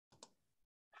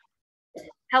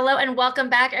Hello and welcome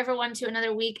back everyone to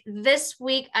another week. This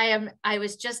week I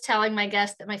was just telling my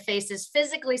guest that my face is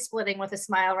physically splitting with a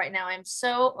smile right now. I'm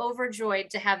so overjoyed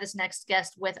to have this next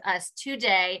guest with us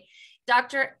today.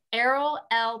 Dr. Erroll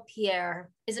Pierre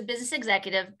is a business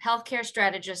executive, healthcare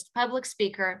strategist, public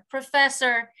speaker,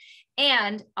 professor,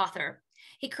 and author.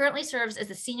 He currently serves as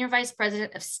the Senior Vice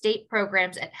President of State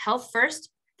Programs at Health First,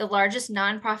 the largest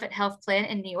nonprofit health plan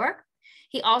in New York.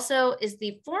 He also is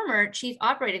the former Chief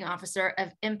Operating Officer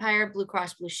of Empire Blue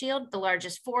Cross Blue Shield, the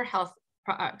largest for-profit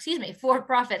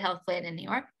health plan in New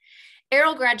York.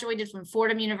 Erroll graduated from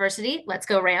Fordham University, let's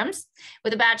go Rams,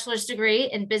 with a bachelor's degree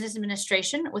in business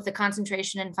administration with a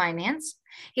concentration in finance.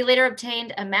 He later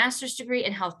obtained a master's degree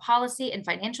in health policy and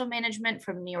financial management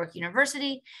from New York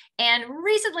University and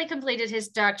recently completed his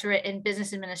doctorate in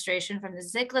business administration from the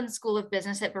Zicklin School of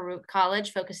Business at Baruch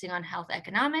College, focusing on health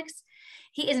economics.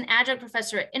 He is an adjunct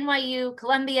professor at NYU,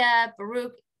 Columbia,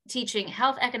 Baruch, teaching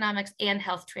health economics and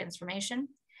health transformation.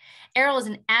 Erroll is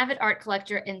an avid art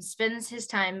collector and spends his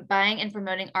time buying and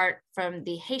promoting art from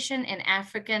the Haitian and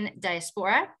African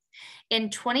diaspora. In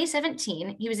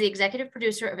 2017, he was the executive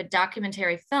producer of a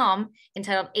documentary film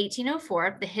entitled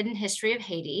 1804, The Hidden History of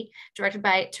Haiti, directed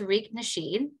by Tariq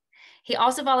Nasheed. He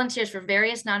also volunteers for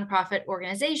various nonprofit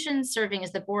organizations, serving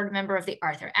as the board member of the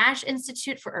Arthur Ashe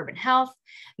Institute for Urban Health,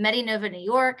 Medinova New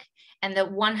York, and the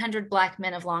 100 Black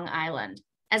Men of Long Island.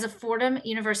 As a Fordham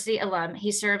University alum,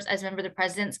 he serves as member of the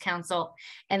President's Council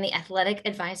and the Athletic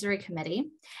Advisory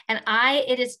Committee. And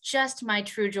it is just my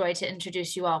true joy to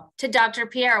introduce you all to Dr.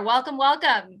 Pierre. Welcome,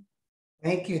 welcome.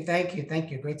 Thank you.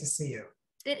 Great to see you.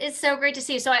 It is so great to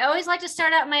see you. So I always like to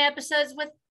start out my episodes with,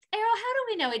 Erroll, how do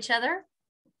we know each other?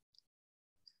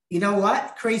 You know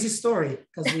what? Crazy story,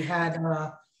 because we had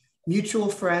mutual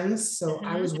friends. So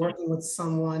I was working with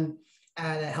someone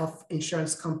at a health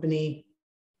insurance company.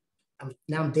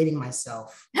 Now I'm dating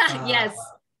myself. Yes.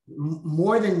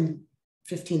 More than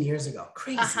 15 years ago.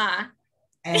 Crazy.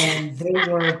 And they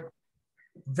were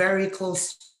very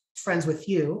close friends with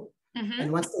you.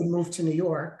 And once they moved to New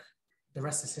York, the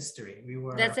rest is history. We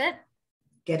were That's it.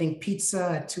 Getting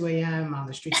pizza at 2 a.m. on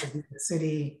the streets of New York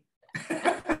City.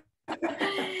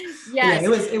 Yes. Yeah,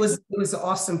 it was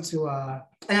awesome to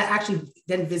and I actually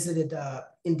then visited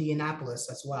Indianapolis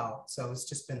as well. So it's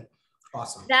just been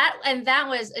awesome.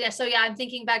 I'm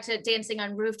thinking back to dancing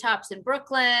on rooftops in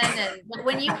Brooklyn. And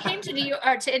when you came to New York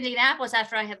or to Indianapolis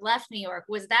after I had left New York,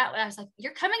 I was like,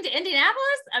 you're coming to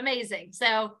Indianapolis? Amazing.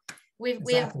 So we've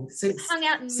hung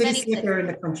out in many places in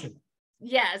the country.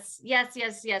 Yes.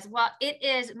 Well, it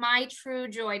is my true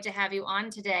joy to have you on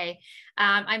today.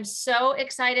 I'm so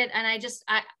excited, and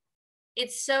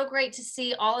it's so great to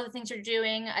see all of the things you're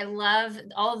doing. I love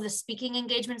all of the speaking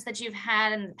engagements that you've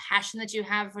had and the passion that you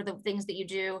have for the things that you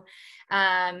do.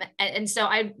 And so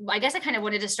I guess I kind of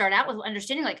wanted to start out with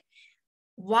understanding, like,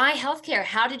 why healthcare?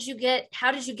 How did you get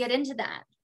into that?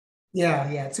 Yeah.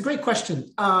 It's a great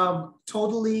question.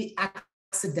 Totally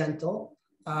accidental.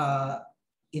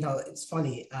 It's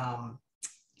funny.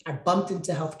 I bumped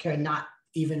into healthcare, not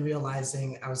even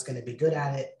realizing I was going to be good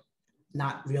at it,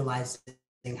 not realizing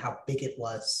how big it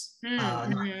was,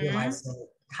 not realizing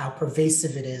how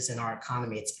pervasive it is in our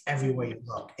economy. It's everywhere you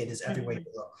look. It is everywhere you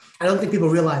look. I don't think people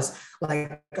realize,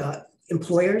 like,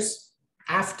 employers,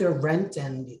 after rent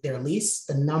and their lease,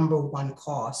 the number one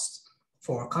cost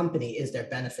for a company is their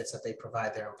benefits that they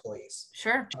provide their employees.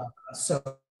 Sure. So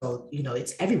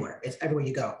it's everywhere. It's everywhere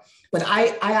you go. But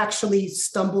I actually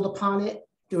stumbled upon it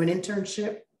through an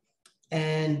internship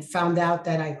and found out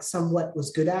that I somewhat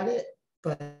was good at it,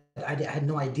 but I had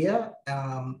no idea.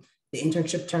 The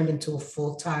internship turned into a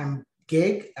full-time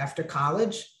gig after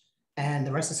college, and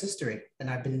the rest is history. And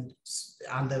I've been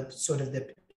on the sort of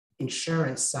the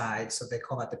insurance side, so they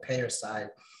call that the payer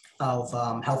side of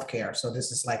healthcare. So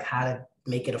this is like how to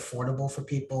make it affordable for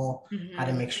people, how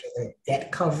to make sure they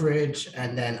get coverage,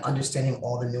 and then understanding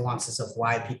all the nuances of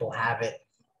why people have it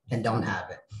and don't have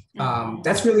it.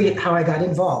 That's really how I got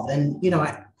involved. And,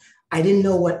 I didn't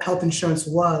know what health insurance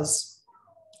was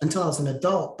until I was an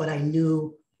adult, but I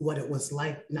knew what it was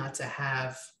like not to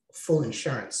have full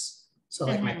insurance. So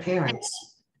like my parents,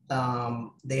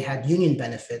 they had union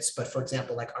benefits, but for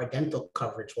example, like our dental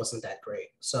coverage wasn't that great.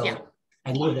 So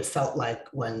I knew what it felt like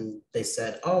when they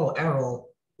said, oh, Erroll,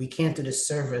 we can't do this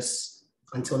service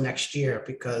until next year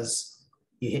because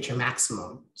you hit your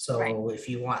maximum. So if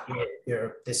you want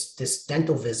this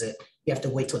dental visit, you have to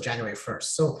wait till January 1st.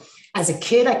 So as a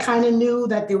kid, I kind of knew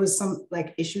that there was some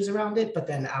like issues around it, but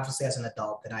then obviously as an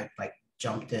adult, then I like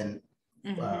jumped in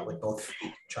with both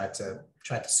feet, tried to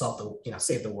solve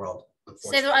save the world.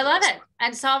 unfortunately. I love it.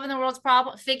 And solving the world's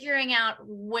problem, figuring out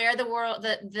where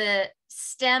the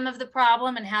stem of the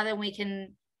problem, and how then we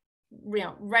can,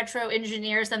 retro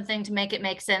engineer something to make it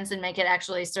make sense and make it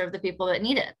actually serve the people that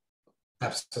need it.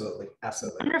 Absolutely.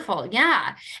 Wonderful.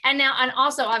 Yeah. And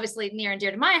also obviously near and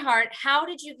dear to my heart, how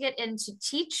did you get into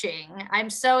teaching? I'm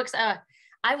so excited.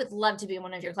 I would love to be in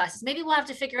one of your classes. Maybe we'll have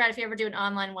to figure out if you ever do an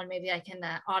online one, maybe I can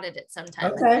audit it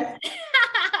sometime. Okay.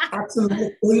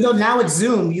 Absolutely. Well, now with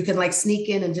Zoom, you can like sneak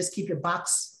in and just keep your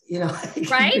box, right? Keep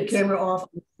your camera off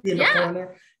in the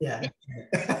corner. Yeah.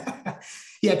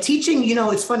 Yeah. Teaching,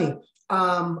 it's funny.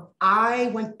 I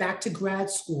went back to grad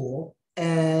school,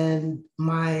 and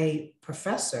my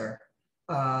professor,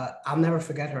 I'll never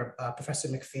forget her, Professor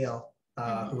McPhail,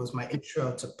 who was my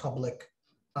intro to public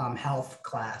health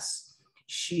class.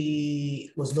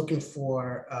 She was looking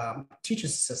for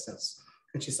teacher's assistants.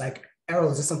 And she's like,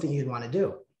 Erroll, is this something you'd want to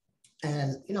do?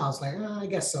 And, I was like, I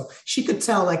guess so. She could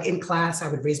tell, like in class, I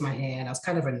would raise my hand. I was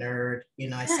kind of a nerd,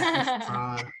 I sat in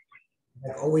front,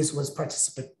 like always was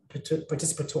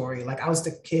participatory. Like I was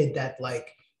the kid that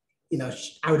like,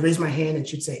 I would raise my hand and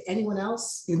she'd say, anyone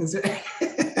else?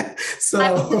 So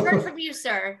I've heard from you,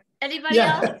 sir. Anybody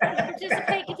else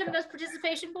participate? Get some of those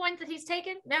participation points that he's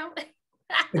taken? No.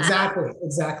 Exactly.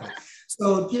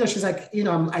 So, she's like,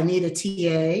 I need a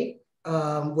TA.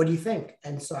 What do you think?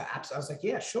 And so I was like,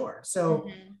 yeah, sure. So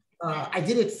I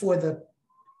did it for the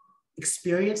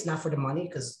experience, not for the money,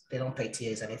 because they don't pay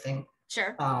TAs anything.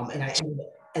 Sure. And I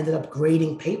ended up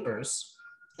grading papers,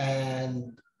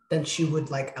 and then she would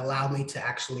like allow me to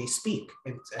actually speak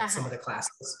at some of the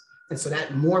classes. And so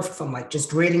that morphed from like just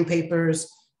grading papers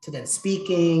to then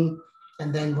speaking.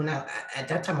 And then at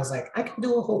that time, I was like, I can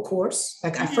do a whole course.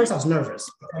 Like at first I was nervous,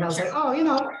 and I was like, oh,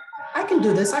 I can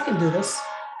do this.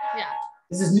 Yeah.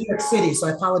 This is New York City, so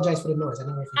I apologize for the noise.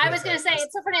 I was going to say,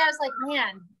 it's so funny. I was like,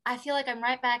 man, I feel like I'm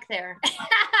right back there.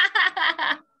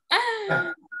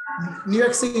 New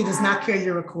York City does not care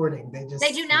you're recording. They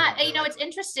do not. It's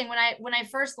interesting. When I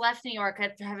first left New York,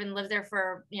 after having lived there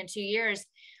for 2 years,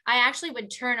 I actually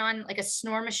would turn on like a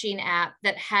snore machine app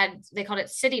that they called it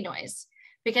city noise,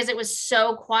 because it was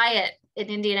so quiet in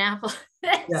Indianapolis.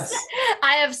 Yes.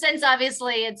 I have since,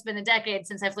 obviously, it's been a decade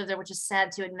since I've lived there, which is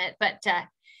sad to admit, but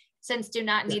since do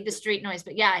not need the street noise.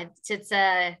 But yeah, it's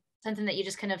something that you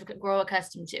just kind of grow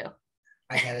accustomed to.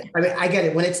 I get it. I get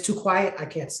it. When it's too quiet, I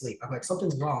can't sleep. I'm like,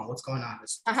 something's wrong. What's going on?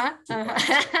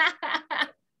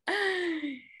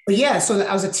 But yeah, so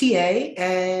I was a TA,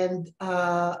 and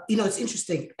it's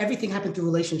interesting. Everything happened through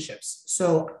relationships.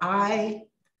 So I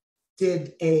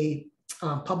did a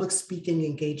public speaking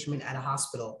engagement at a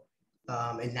hospital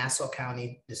in Nassau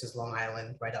County. This is Long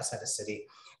Island, right outside the city.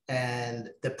 And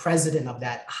the president of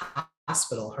that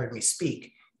hospital heard me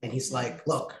speak, and he's like,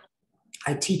 look,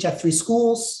 I teach at 3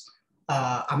 schools.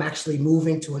 I'm actually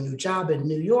moving to a new job in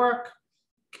New York.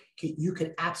 You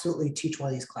could absolutely teach one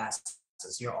of these classes.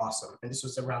 You're awesome. And this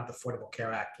was around the Affordable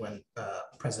Care Act when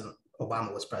President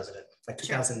Obama was president, like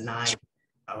 2009,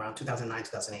 around 2009,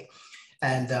 2008.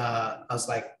 And I was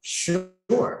like, sure,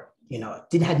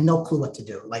 had no clue what to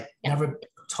do. Like never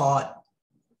taught,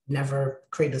 never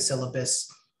created a syllabus.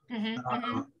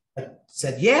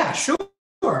 Said, yeah, sure,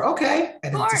 okay.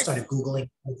 And then just started Googling.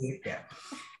 Yeah.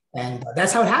 And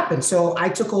that's how it happened. So I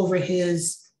took over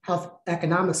his health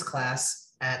economics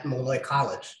class at Molloy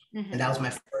College. And that was my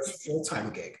first full-time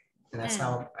gig. And that's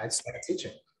how I started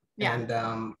teaching. Yeah. And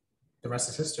the rest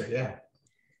is history. Yeah.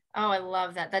 Oh, I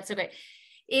love that. That's so great.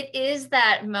 It is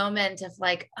that moment of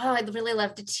like, oh, I'd really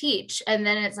love to teach. And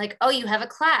then it's like, oh, you have a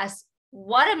class.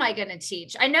 What am I going to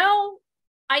teach? I know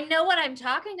what I'm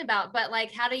talking about, but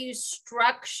like, how do you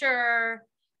structure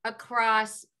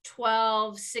across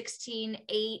 12, 16,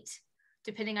 8,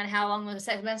 depending on how long the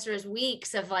semester is,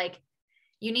 weeks of like,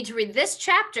 you need to read this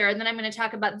chapter, and then I'm going to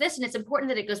talk about this. And it's important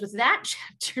that it goes with that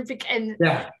chapter,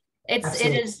 because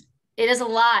it is a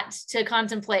lot to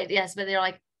contemplate. Yes. But they're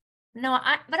like, no,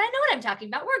 but I know what I'm talking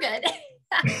about. We're good.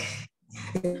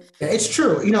 It's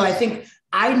true. I think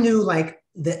I knew like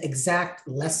the exact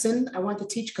lesson I wanted to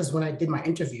teach, because when I did my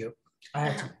interview, I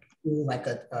had to do like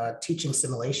a teaching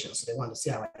simulation. So they wanted to see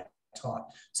how I taught.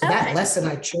 So that lesson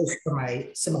I chose for my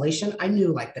simulation, I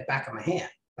knew like the back of my hand.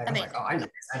 Like, I was like, oh, I know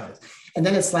this. And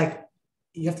then it's like,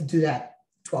 you have to do that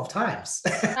 12 times.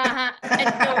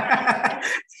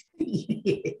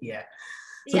 Yeah.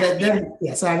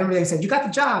 So I remember they said, you got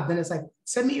the job. Then it's like,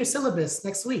 send me your syllabus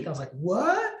next week. I was like,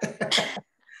 what?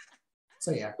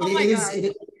 So yeah,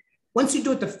 once you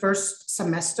do it the first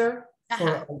semester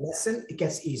for a lesson, it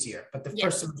gets easier. But the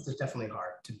first semester is definitely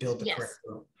hard to build the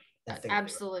curriculum.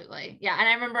 Absolutely. Yeah. And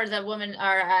I remember the woman,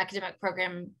 our academic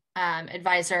program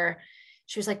advisor,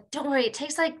 she was like, don't worry, it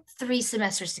takes like 3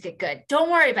 semesters to get good. Don't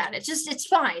worry about it. It's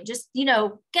fine. Just,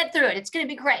 get through it. It's going to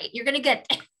be great. You're going to get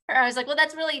there. I was like, well,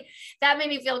 that made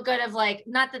me feel good of like,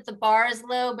 not that the bar is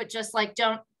low, but just like,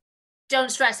 don't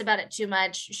stress about it too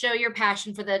much. Show your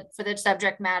passion for the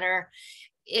subject matter.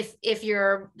 If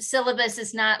your syllabus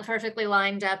is not perfectly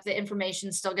lined up, the information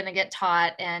is still going to get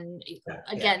taught. And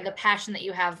again, the passion that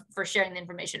you have for sharing the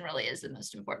information really is the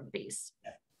most important piece.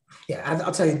 Yeah,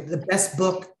 I'll tell you, the best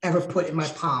book ever put in my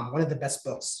palm, one of the best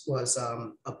books was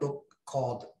a book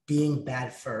called Being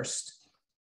Bad First.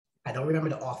 I don't remember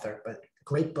the author, but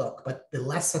great book. But the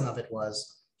lesson of it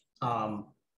was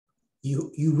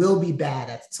you will be bad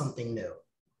at something new.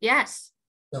 Yes.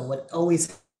 So what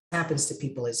always happens to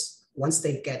people is once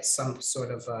they get some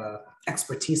sort of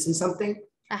expertise in something,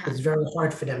 it's very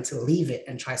hard for them to leave it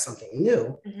and try something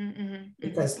new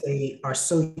because they are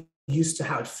so used to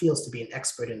how it feels to be an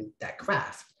expert in that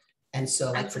craft. And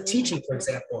so like for teaching, for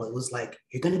example, it was like,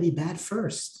 you're going to be bad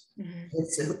first.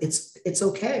 It's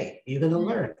okay. You're going to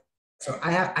learn. So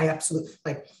I absolutely,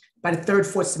 like by the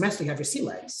 3rd, 4th semester, you have your sea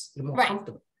legs. You're more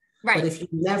comfortable. Right. But if you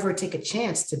never take a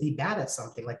chance to be bad at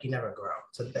something, like you never grow.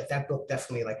 So that book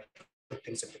definitely like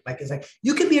things like, it's like,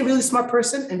 you can be a really smart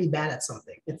person and be bad at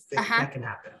something. That can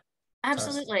happen.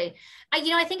 Absolutely.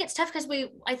 I think it's tough because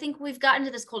I think we've gotten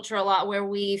to this culture a lot where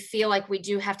we feel like we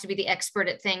do have to be the expert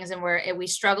at things, and we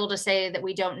struggle to say that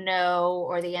we don't know,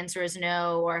 or the answer is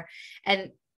no,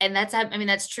 and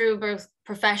that's true both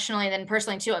professionally and then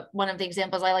personally too. One of the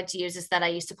examples I like to use is that I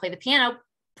used to play the piano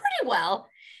pretty well,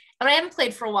 but I haven't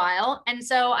played for a while. And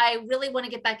so I really want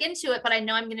to get back into it, but I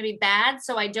know I'm going to be bad.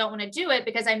 So I don't want to do it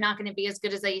because I'm not going to be as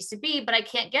good as I used to be, but I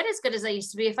can't get as good as I used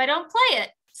to be if I don't play it.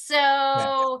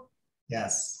 So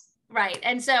yes. Right.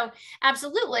 And so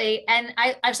absolutely. And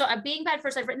so Being Bad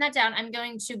First, I've written that down. I'm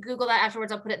going to Google that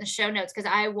afterwards. I'll put it in the show notes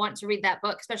because I want to read that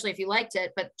book, especially if you liked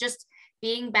it. But just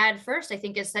being bad first, I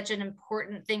think, is such an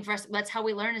important thing for us. That's how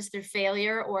we learn, is through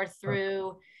failure or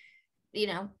through,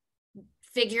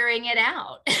 figuring it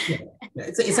out.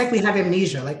 It's like we have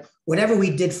amnesia. Like whatever we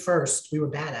did first, we were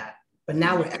bad at. But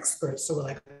now we're experts. So we're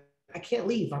like, I can't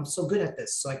leave. I'm so good at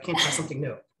this. So I can't try something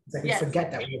new. It's like we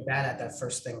forget that we're bad at that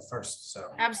first thing first.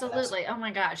 So absolutely. Oh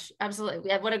my gosh. Absolutely.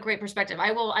 Yeah, what a great perspective.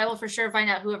 I will for sure find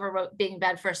out whoever wrote Being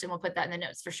Bad First, and we'll put that in the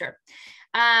notes for sure.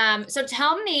 So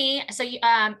tell me,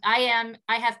 I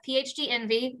have PhD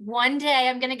envy. One day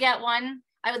I'm going to get one.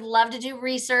 I would love to do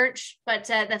research, but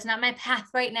that's not my path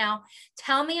right now.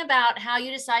 Tell me about how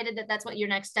you decided that that's what your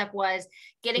next step was,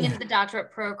 getting into the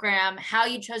doctorate program, how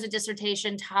you chose a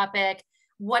dissertation topic.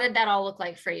 What did that all look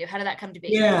like for you? How did that come to be?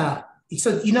 Yeah.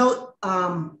 So,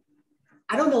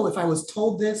 I don't know if I was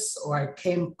told this or I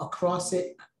came across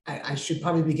it. I should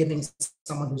probably be giving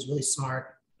someone who's really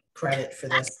smart credit for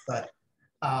this, but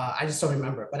I just don't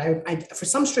remember. But I for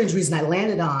some strange reason, I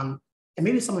landed on, and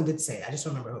maybe someone did say it, I just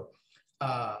don't remember who.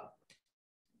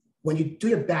 When you do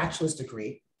your bachelor's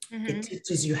degree, it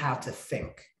teaches you how to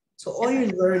think. So all you're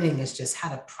learning is just how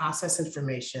to process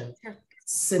information,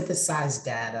 synthesize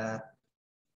data,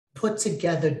 put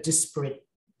together disparate,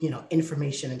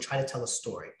 information and try to tell a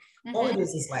story. All it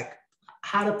is like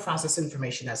how to process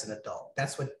information as an adult.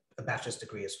 That's what a bachelor's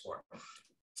degree is for.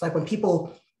 It's like when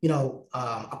people,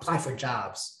 apply for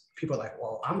jobs, people are like,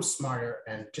 well, I'm smarter.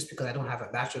 And just because I don't have a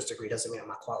bachelor's degree doesn't mean I'm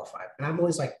not qualified. And I'm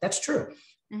always like, that's true.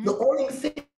 The only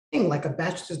thing like a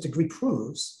bachelor's degree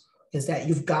proves is that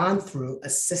you've gone through a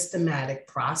systematic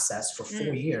process for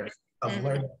 4 years of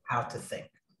learning how to think.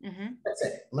 That's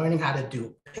it. Learning how to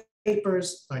do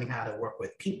papers, learning how to work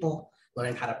with people,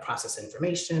 learning how to process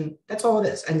information. That's all it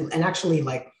is. And actually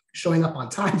like showing up on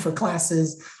time for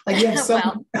classes. Like you have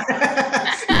some,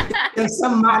 there's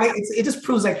some money. It just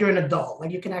proves like you're an adult. Like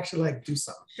you can actually like do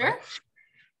something. Sure. Right?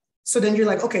 So then you're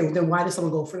like, okay, well, then why does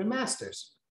someone go for the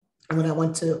master's? And when I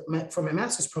went for my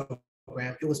master's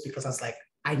program, it was because I was like,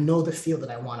 I know the field that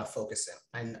I want to focus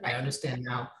in. I understand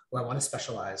now where I want to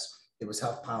specialize. It was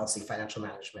health policy, financial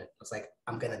management. It's like,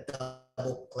 I'm going to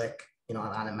double click,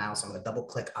 on a mouse. I'm going to double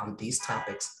click on these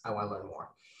topics. I want to learn more.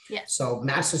 Yeah. So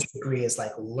master's degree is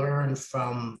like learn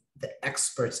from the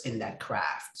experts in that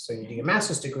craft. So you do your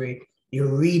master's degree,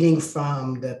 you're reading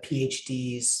from the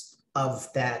PhDs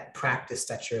of that practice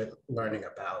that you're learning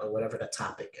about or whatever the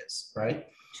topic is, right?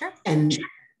 Sure. And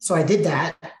so I did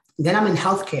that. Then I'm in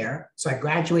healthcare. So I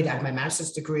graduated, I had my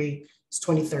master's degree, it's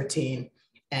 2013.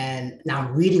 And now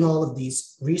I'm reading all of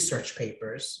these research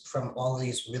papers from all of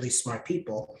these really smart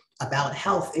people about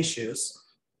health issues.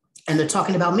 And they're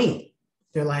talking about me.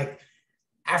 They're like,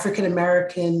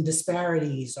 African-American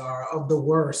disparities are of the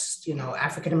worst.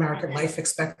 African-American life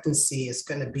expectancy is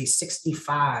going to be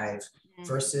 65.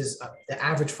 versus the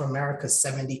average for America is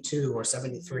 72 or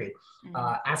 73.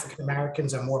 African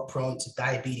Americans are more prone to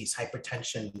diabetes,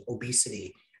 hypertension,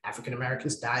 obesity. African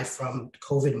Americans die from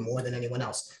COVID more than anyone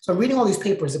else. So I'm reading all these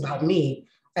papers about me,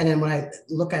 and then when I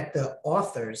look at the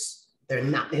authors, they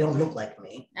don't look like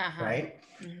me, right?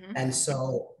 And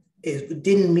so it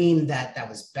didn't mean that that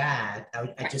was bad.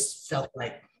 I just felt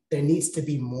like there needs to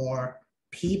be more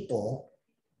people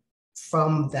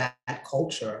from that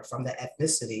culture, from the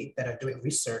ethnicity, that are doing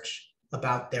research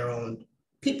about their own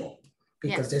people,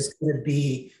 because there's going to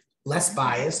be less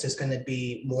bias, there's going to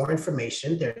be more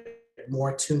information, they're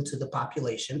more attuned to the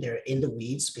population, they're in the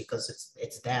weeds because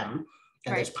it's them,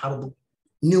 and there's probably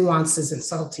nuances and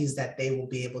subtleties that they will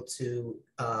be able to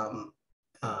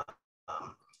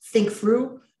think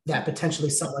through that potentially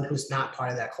someone who's not part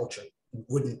of that culture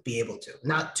wouldn't be able to.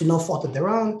 Not to no fault of their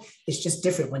own, it's just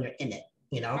different when you're in it,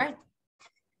 you know?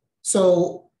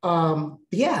 So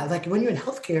like when you're in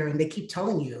healthcare and they keep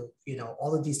telling you, you know,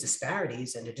 all of these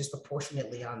disparities and they're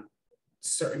disproportionately on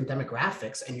certain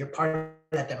demographics and you're part of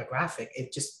that demographic,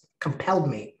 it just compelled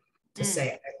me to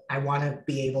say, I want to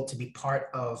be able to be part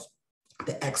of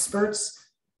the experts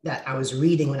that I was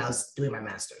reading when I was doing my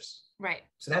master's. Right.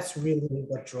 So that's really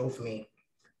what drove me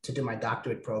to do my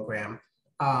doctorate program.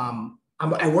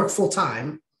 I work full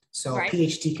time, so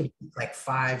PhD can be like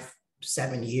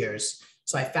 5-7 years.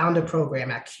 So I found a program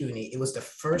at CUNY. It was the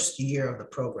first year of the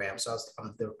program. So I was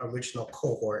on the original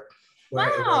cohort where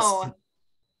it was,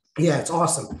 it's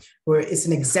awesome. Where it's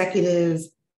an executive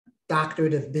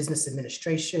doctorate of business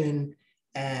administration,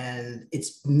 and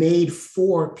it's made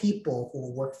for people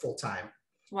who work full time.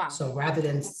 Wow. So rather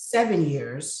than 7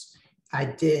 years, I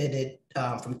did it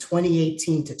from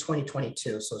 2018 to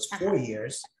 2022. So it's 4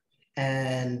 years.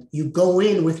 And you go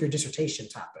in with your dissertation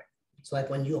topic. So like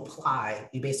when you apply,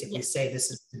 you basically say, this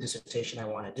is the dissertation I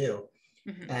want to do.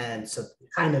 And so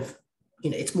kind of,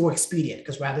 you know, it's more expedient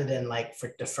because rather than like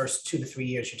for the first 2 to 3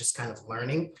 years, you're just kind of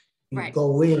learning. You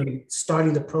go in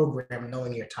starting the program,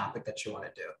 knowing your topic that you want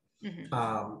to do.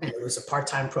 And it was a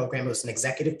part-time program. It was an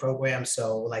executive program.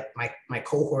 So like my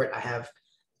cohort, I have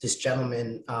this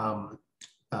gentleman,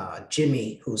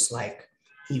 Jimmy, who's like,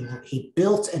 he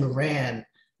built and ran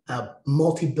a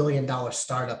multi-billion-dollar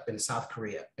startup in South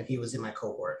Korea, and he was in my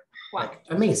cohort. Wow. Like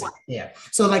amazing. Yeah.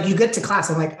 So like you get to class,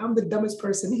 I'm like, I'm the dumbest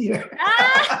person here.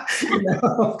 You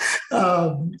know?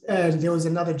 And there was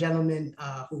another gentleman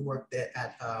who worked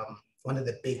at one of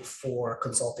the big 4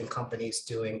 consulting companies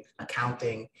doing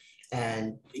accounting,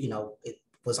 and you know, it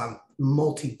was on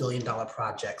multi-billion-dollar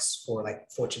projects for like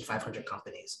Fortune 500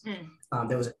 companies.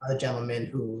 There was another gentleman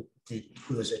who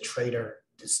was a trader,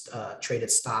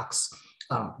 traded stocks.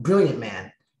 Brilliant man,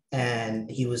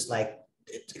 and he was like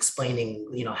explaining,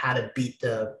 you know, how to beat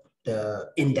the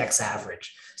index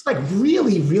average. It's like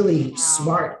really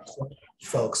smart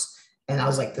folks. And I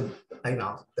was like,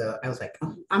 I was like,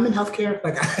 I'm in healthcare.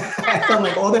 Like I felt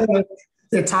like all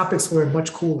their topics were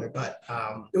much cooler, but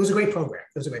it was a great program.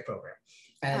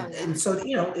 And so,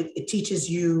 you know, it teaches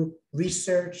you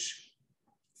research,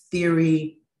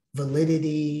 theory,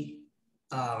 validity,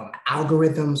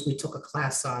 algorithms. We took a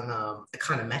class on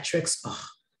econometrics,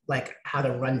 like how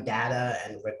to run data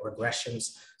and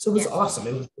regressions. So it was awesome.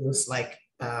 It was like,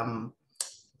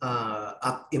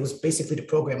 it was basically, the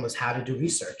program was how to do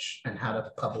research and how to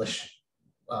publish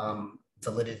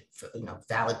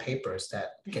valid papers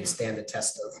that can stand the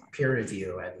test of peer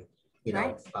review, and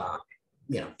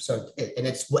so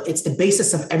it's the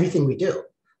basis of everything we do.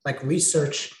 Like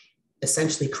research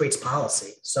essentially creates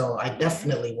policy. So I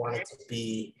definitely wanted to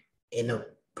be in a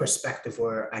perspective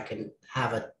where I can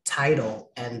have a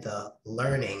title and the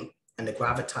learning and the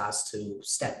gravitas to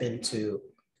step into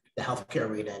the healthcare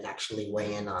arena and actually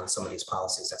weigh in on some of these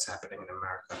policies that's happening in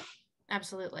America.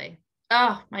 Absolutely.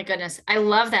 Oh my goodness. I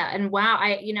love that. And wow,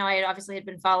 I obviously had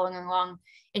been following along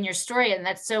in your story, and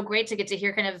that's so great to get to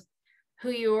hear kind of who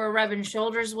you were rubbing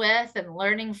shoulders with and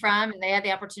learning from, and they had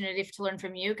the opportunity to learn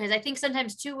from you. Because I think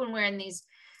sometimes too, when we're in these,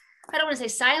 I don't want to say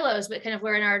silos, but kind of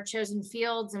we're in our chosen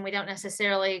fields and we don't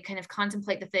necessarily kind of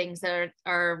contemplate the things that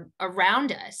are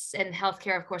around us, and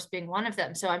healthcare, of course, being one of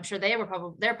them. So I'm sure they're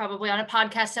probably on a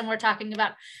podcast somewhere talking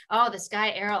about, oh, this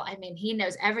guy, Erroll, I mean, he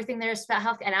knows everything there is about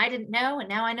healthcare, and I didn't know, and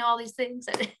now I know all these things.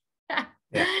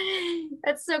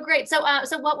 That's so great. So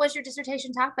what was your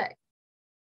dissertation topic?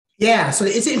 Yeah, so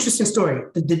it's an interesting story.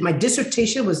 My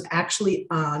dissertation was actually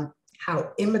on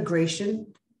how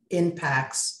immigration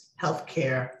impacts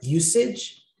healthcare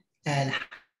usage and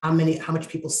how much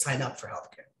people sign up for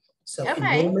healthcare. So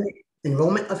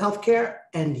enrollment of healthcare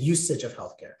and usage of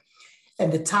healthcare.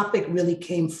 And the topic really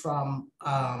came from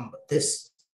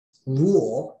this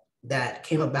rule that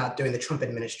came about during the Trump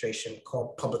administration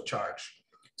called public charge.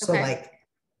 So Okay. like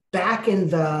back in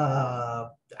the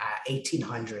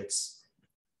 1800s,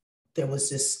 there was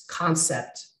this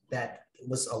concept that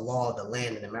was a law of the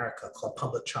land in America called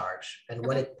public charge. And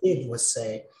what it did was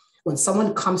say, when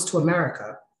someone comes to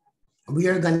America, we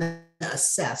are going to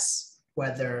assess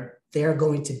whether they're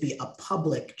going to be a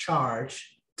public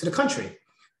charge to the country.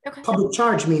 Okay. Public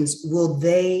charge means, will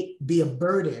they be a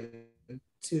burden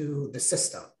to the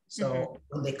system? So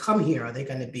when they come here, are they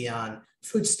going to be on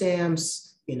food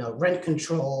stamps, rent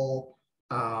control?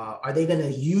 Are they going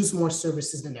to use more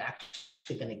services than they're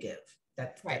actually going to give?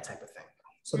 That type of thing.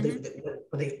 So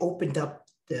when they opened up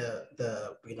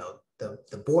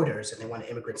the borders and they wanted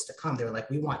immigrants to come, they were like,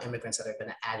 we want immigrants that are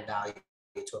going to add value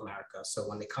to America. So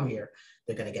when they come here,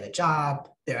 they're going to get a job.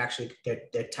 They're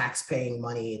tax paying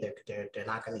money. They're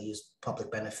not going to use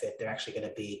public benefit. They're actually going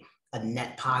to be a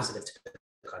net positive to the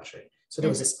country. So there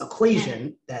was this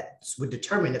equation that would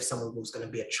determine if someone was going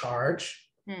to be a charge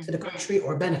to the country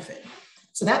or benefit.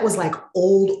 So that was like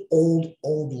old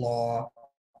law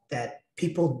that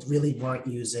people really weren't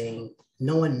using.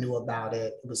 No one knew about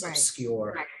it. It was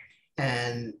obscure.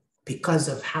 And because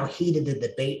of how heated the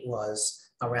debate was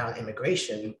around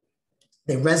immigration,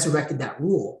 they resurrected that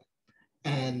rule.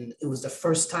 And it was the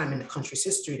first time in the country's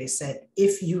history they said,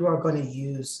 if you are going to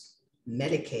use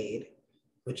Medicaid,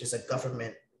 which is a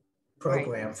government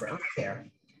program for healthcare,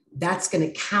 that's going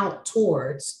to count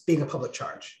towards being a public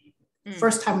charge.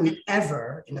 First time we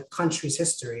ever in the country's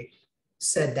history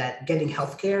said that getting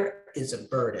healthcare is a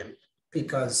burden,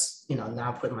 because now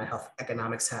I'm putting my health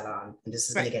economics hat on, and this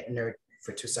is going to get nerdy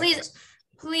for 2 seconds.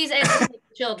 Please answer the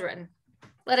children.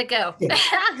 Let it go. Yeah.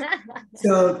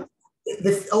 So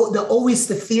always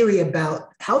the theory about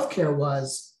healthcare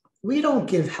was, we don't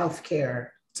give healthcare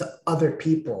to other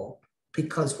people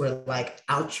because we're like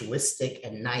altruistic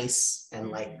and nice and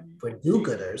like we're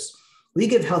do-gooders. We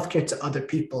give healthcare to other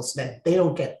people so that they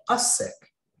don't get us sick.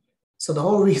 So the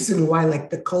whole reason why like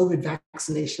the COVID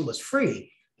vaccination was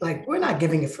free, like we're not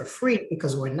giving it for free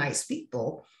because we're nice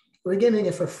people. We're giving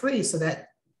it for free so that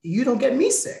you don't get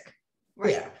me sick.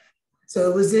 Right. Yeah.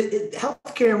 So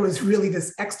healthcare was really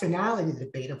this externality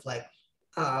debate of like,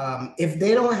 if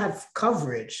they don't have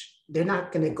coverage, they're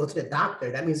not going to go to the doctor.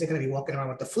 That means they're going to be walking around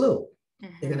with the flu.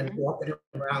 They're going to be walking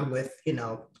around with,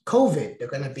 COVID. They're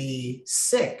going to be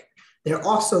sick. They're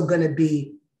also going to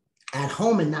be at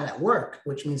home and not at work,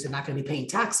 which means they're not going to be paying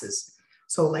taxes.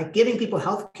 So like giving people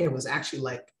healthcare was actually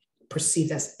like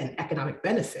perceived as an economic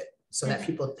benefit, so that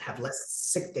people have less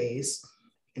sick days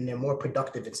and they're more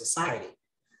productive in society.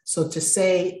 So to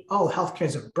say, oh, healthcare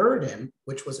is a burden,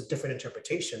 which was a different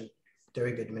interpretation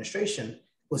during the administration,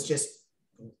 was just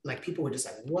like, people were just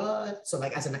like, what? So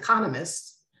like as an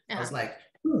economist, I was like,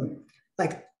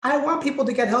 like I want people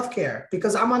to get healthcare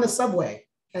because I'm on the subway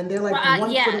and they're like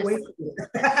 1 foot away from me.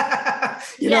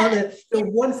 They're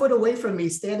 1 foot away from me,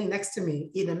 standing next to me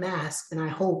in a mask, and I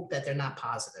hope that they're not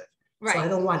positive. So I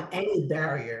don't want any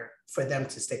barrier for them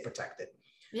to stay protected.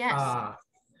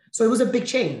 So it was a big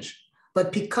change.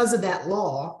 But because of that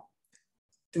law,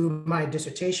 through my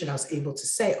dissertation, I was able to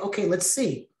say, okay, let's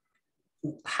see,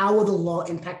 how will the law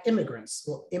impact immigrants?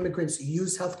 Well, immigrants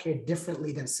use healthcare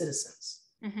differently than citizens.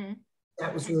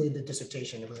 That was really the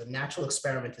dissertation. It was a natural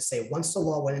experiment to say, once the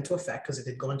law went into effect, because it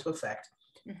did go into effect,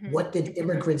 what did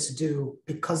immigrants do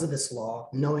because of this law,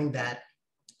 knowing that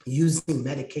using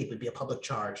Medicaid would be a public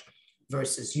charge,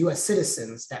 versus US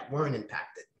citizens that weren't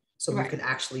impacted. So we could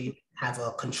actually have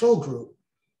a control group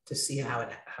to see how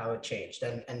it changed.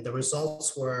 And the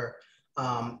results were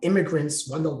immigrants,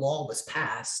 when the law was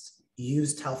passed,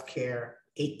 used healthcare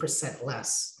 8%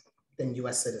 less than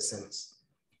US citizens.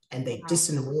 And they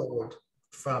disenrolled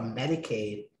from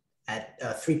Medicaid at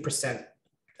 3%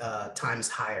 times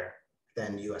higher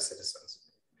than US citizens.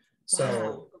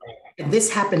 So, and this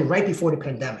happened right before the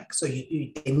pandemic. So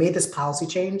they made this policy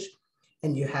change,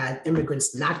 and you had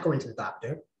immigrants not going to the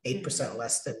doctor, 8%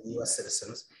 less than US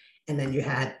citizens. And then you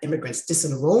had immigrants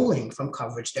disenrolling from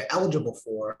coverage they're eligible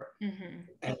for.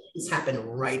 And this happened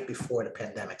right before the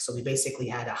pandemic. So we basically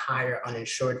had a higher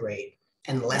uninsured rate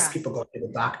and less people going to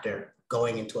the doctor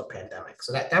going into a pandemic.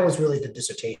 So that was really the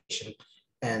dissertation.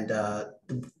 And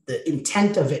the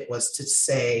intent of it was to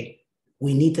say,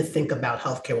 we need to think about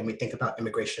healthcare when we think about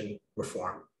immigration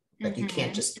reform. Like you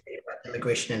can't just think about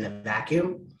immigration in a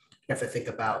vacuum. You have to think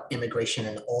about immigration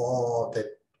and all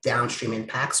the downstream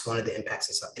impacts. One of the impacts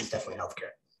is definitely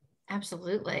healthcare.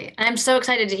 Absolutely. I'm so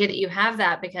excited to hear that you have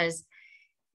that, because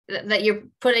that you're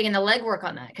putting in the legwork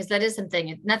on that, because that is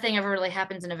something, nothing ever really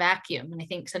happens in a vacuum. And I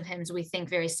think sometimes we think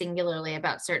very singularly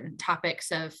about certain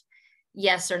topics of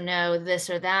yes or no, this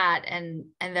or that. And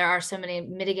there are so many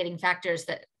mitigating factors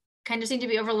that kind of seem to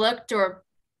be overlooked or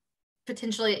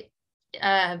potentially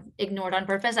ignored on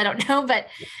purpose. I don't know, but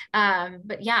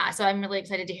yeah, so I'm really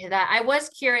excited to hear that. I was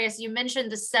curious, you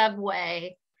mentioned the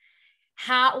subway.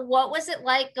 What was it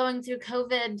like going through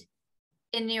COVID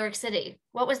in New York City?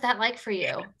 What was that like for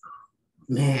you?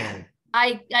 Man.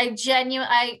 I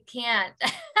can't.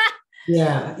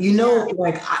 Yeah. You know,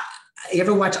 like, you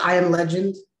ever watch I Am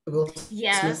Legend, the Will Smith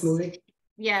Yes. movie?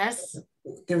 Yes.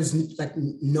 There was like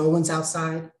no one's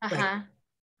outside. Like, Uh-huh.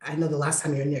 I know the last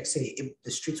time you were in New York City,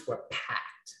 the streets were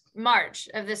packed. March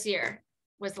of this year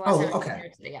was the last time Oh, I was in okay. New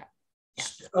York City. Yeah.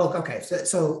 Yeah. Oh, okay.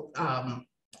 So,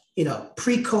 you know,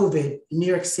 pre-COVID, New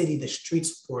York City, the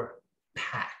streets were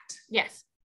packed. Yes.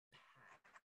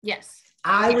 Yes.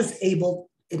 I was able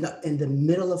in the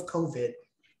middle of COVID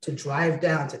to drive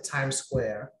down to Times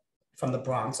Square from the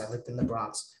Bronx. I lived in the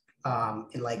Bronx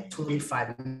in like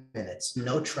 25 minutes.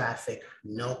 No traffic,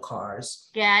 no cars.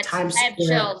 Yeah, I have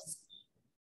chills.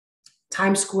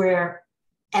 Times Square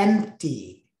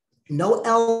empty. No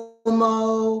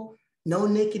Elmo, no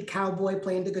naked cowboy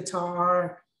playing the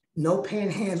guitar, no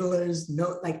panhandlers,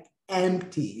 no, like,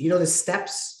 empty. You know the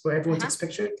steps where everyone takes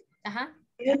pictures?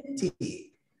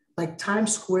 Empty. Like,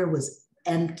 Times Square was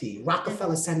empty.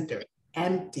 Rockefeller Center,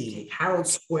 empty. Herald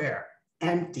Square,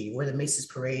 empty, where the Macy's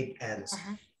parade ends.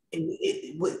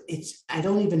 It's I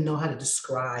don't even know how to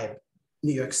describe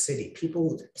New York City.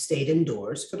 People stayed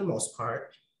indoors for the most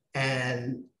part,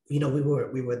 and you know, we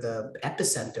were the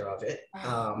epicenter of it.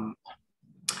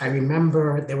 I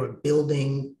remember they were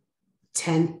building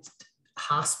tent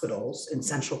hospitals in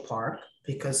Central Park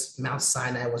because Mount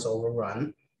Sinai was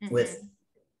overrun with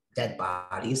dead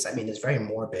bodies. I mean, it's very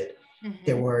morbid.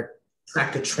 There were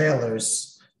tractor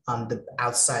trailers on the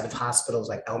outside of hospitals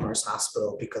like Elmer's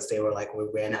Hospital because they were like, we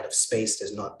ran out of space.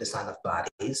 There's not enough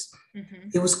bodies.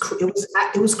 It was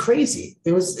crazy.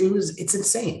 It's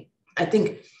insane. I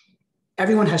think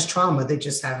everyone has trauma. They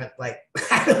just haven't, like,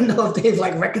 I don't know if they've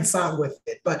like reconciled with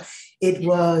it, but it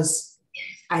was,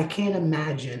 I can't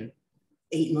imagine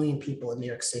 8 million people in New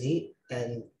York City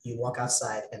and you walk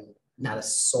outside and not a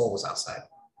soul was outside.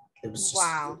 It was just,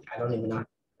 wow. I don't even know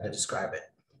how to describe it.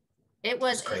 It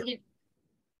was crazy.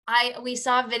 We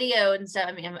saw video and stuff.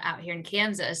 I mean, I'm out here in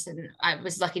Kansas and I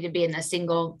was lucky to be in a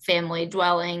single family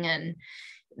dwelling and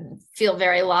feel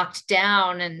very locked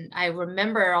down. And I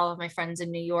remember all of my friends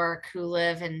in New York who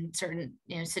live in certain,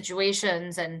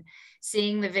 situations and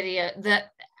seeing the video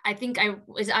that I think I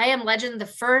Am Legend, the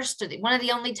first, one of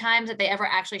the only times that they ever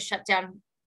actually shut down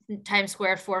Times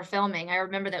Square for filming. I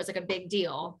remember that was like a big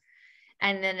deal.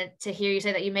 And then to hear you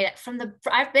say that you made it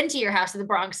I've been to your house in the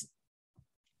Bronx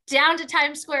down to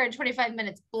Times Square in 25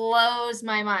 minutes blows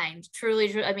my mind.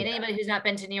 Truly. I mean, anybody who's not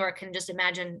been to New York can just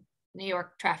imagine New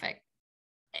York traffic.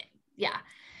 Yeah.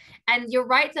 And you're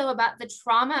right though, about the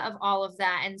trauma of all of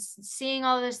that and seeing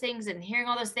all those things and hearing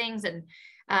all those things and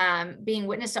being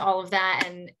witness to all of that.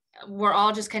 And we're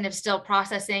all just kind of still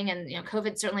processing and,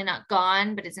 COVID's certainly not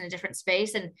gone, but it's in a different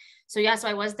space. And so, yeah, so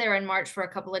I was there in March for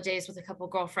a couple of days with a couple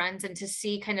of girlfriends and to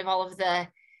see kind of all of the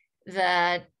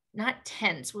not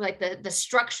tents, like the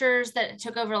structures that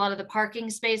took over a lot of the parking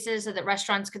spaces so that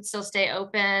restaurants could still stay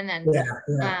open. And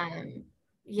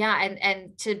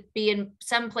and to be in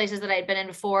some places that I'd been in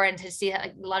before and to see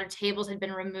like a lot of tables had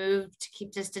been removed to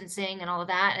keep distancing and all of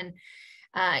that. And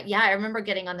I remember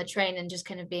getting on the train and just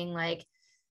kind of being like,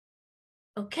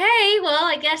 okay, well,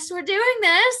 I guess we're doing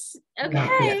this.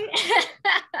 Okay.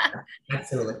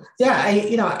 Absolutely.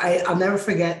 Yeah. I'll never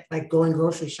forget like going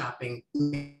grocery shopping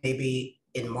maybe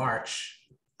in March,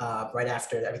 right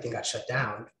after everything got shut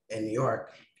down in New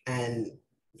York. And,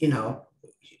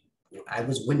 I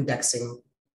was Windexing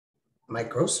my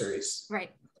groceries.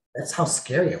 Right. That's how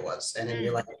scary it was. And then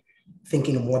you're like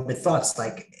thinking of morbid thoughts,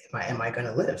 like, am I going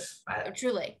to live?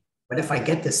 Truly. What if I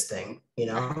get this thing,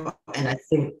 And I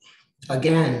think,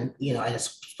 again, I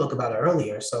just spoke about it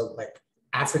earlier. So like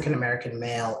African-American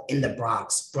male in the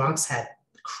Bronx. Bronx had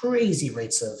crazy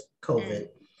rates of COVID.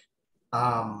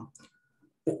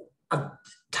 A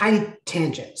tiny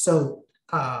tangent. So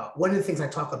one of the things I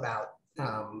talk about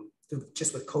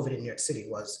just with COVID in New York City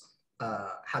was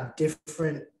how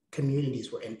different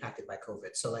communities were impacted by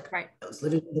COVID. So like I was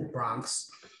living in the Bronx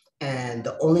and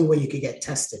the only way you could get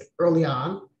tested early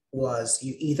on was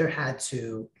you either had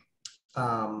to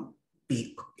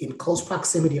be in close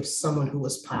proximity of someone who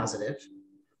was positive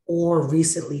or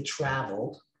recently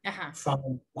traveled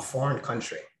from a foreign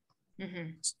country.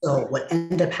 So what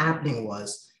ended up happening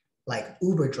was like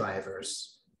Uber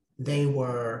drivers, they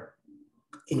were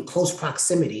in close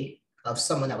proximity of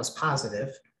someone that was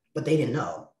positive, but they didn't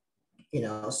know.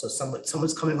 So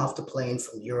someone's coming off the plane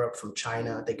from Europe, from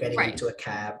China, they're getting Right. into a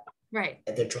cab, Right.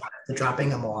 and they're dropping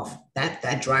them off.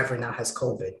 That driver now has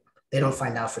COVID. They don't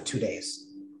find out for 2 days.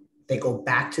 They go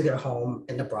back to their home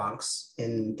in the Bronx,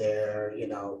 in their,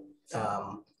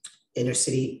 inner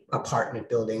city apartment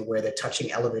building where they're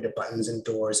touching elevator buttons and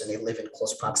doors and they live in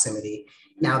close proximity.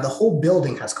 Now the whole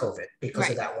building has COVID because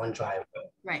of that one driver.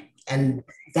 Right. And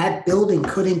that building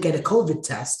couldn't get a COVID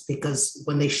test because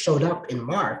when they showed up in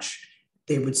March,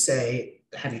 they would say,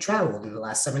 have you traveled in the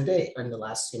last 7 days, in the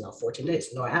last 14 days?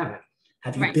 No, I haven't.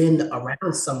 Have you been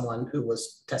around someone who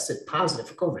was tested positive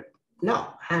for COVID? No,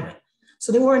 I haven't.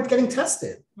 So they weren't getting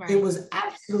tested. Right. It was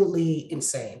absolutely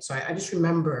insane. So I just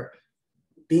remember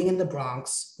being in the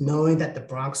Bronx, knowing that the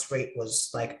Bronx rate was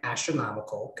like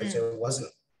astronomical because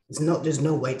there's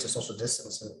no way to social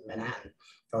distance in Manhattan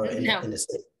or in the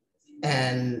city.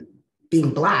 And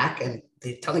being Black, and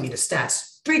they're telling me the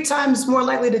stats, 3 times more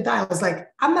likely to die. I was like,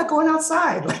 I'm not going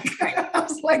outside. Like, I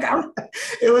was like,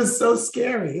 it was so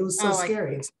scary. It was so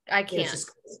scary. I can't.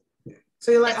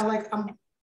 So you're like,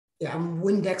 I'm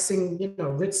Windexing,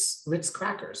 Ritz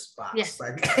crackers box. Yes.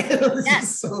 Like, it was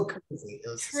just so crazy. It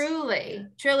was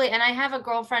truly. And I have a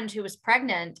girlfriend who was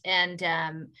pregnant,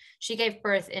 and she gave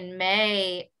birth in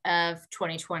May of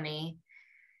 2020.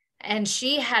 And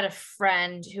she had a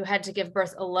friend who had to give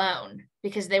birth alone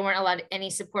because they weren't allowed any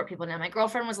support people. Now, my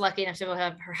girlfriend was lucky enough to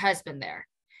have her husband there,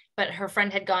 but her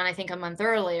friend had gone, I think, a month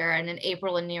earlier. And in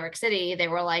April in New York City, they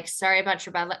were like, sorry about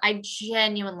your bad luck. I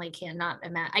genuinely cannot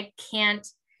imagine. I can't.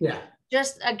 Yeah.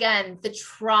 Just again, the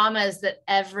traumas that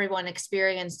everyone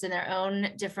experienced in their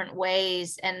own different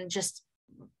ways, and just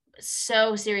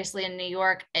so seriously in New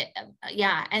York.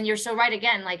 And you're so right.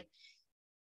 Again, like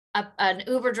an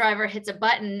Uber driver hits a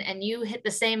button and you hit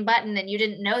the same button and you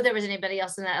didn't know there was anybody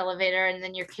else in that elevator. And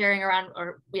then you're carrying around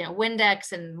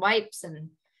Windex and wipes.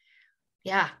 And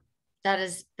that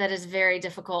is very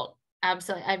difficult.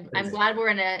 Absolutely. I'm glad we're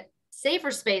in a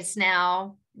safer space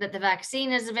now, that the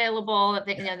vaccine is available, that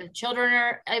the children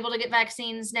are able to get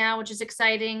vaccines now, which is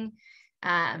exciting.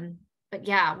 But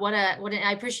yeah,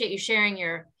 I appreciate you sharing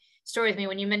your story with me.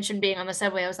 When you mentioned being on the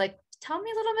subway, I was like, tell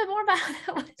me a little bit more about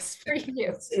how it was for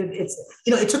you.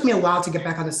 It took me a while to get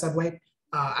back on the subway.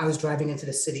 I was driving into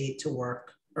the city to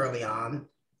work early on.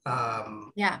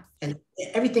 And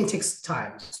everything takes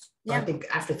time. So I think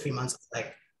after 3 months,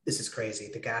 like, this is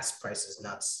crazy. The gas price is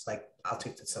nuts. Like, I'll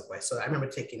take the subway. So I remember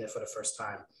taking it for the first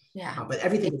time. Yeah. But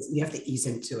everything you have to ease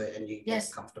into it and you get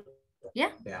comfortable.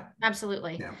 Yeah. Yeah.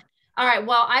 Absolutely. Yeah. All right.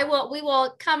 Well, we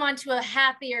will come on to a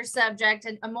happier subject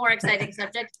and a more exciting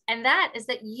subject. And that is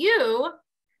that you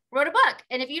wrote a book.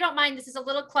 And if you don't mind, this is a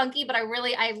little clunky, but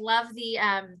I love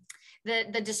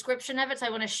the description of it. So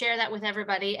I want to share that with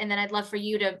everybody. And then I'd love for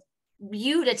you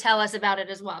to tell us about it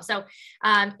as well. So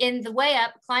in The Way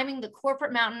Up, Climbing the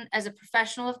Corporate Mountain as a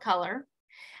Professional of Color,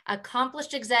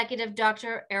 accomplished executive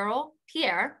Dr. Erroll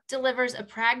Pierre delivers a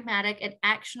pragmatic and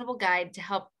actionable guide to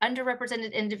help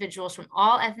underrepresented individuals from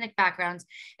all ethnic backgrounds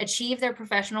achieve their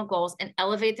professional goals and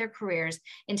elevate their careers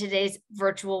in today's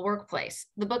virtual workplace.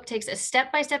 The book takes a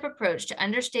step-by-step approach to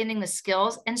understanding the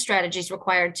skills and strategies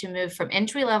required to move from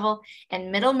entry-level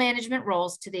and middle management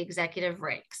roles to the executive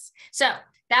ranks. So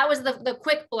that was the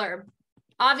quick blurb.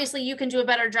 Obviously, you can do a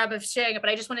better job of sharing it,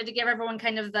 but I just wanted to give everyone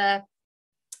kind of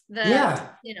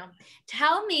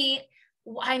tell me,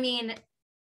 I mean,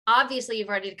 obviously you've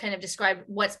already kind of described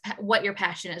what your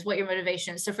passion is, what your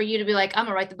motivation is. So for you to be like, I'm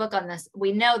gonna write the book on this,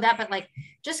 we know that, but like,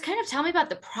 just kind of tell me about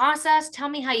the process. Tell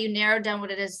me how you narrowed down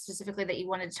what it is specifically that you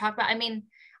wanted to talk about. I mean,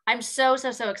 I'm so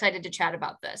excited to chat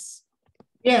about this.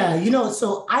 Yeah.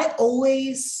 So I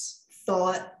always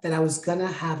thought that I was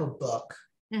gonna have a book.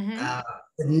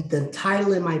 Mm-hmm. The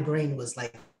title in my brain was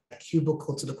like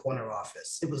Cubicle to the Corner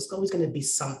Office. It was always going to be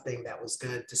something that was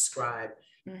going to describe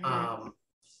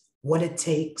what it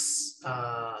takes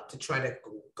to try to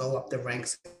go up the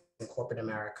ranks in corporate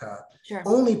America. Sure.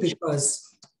 Only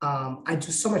because I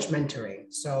do so much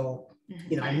mentoring. So,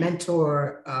 I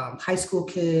mentor high school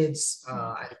kids.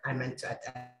 I mentor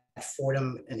at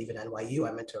Fordham and even NYU.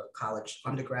 I mentor college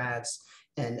undergrads.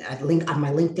 And on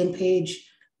my LinkedIn page,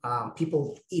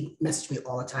 people message me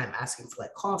all the time asking for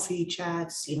like coffee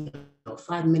chats,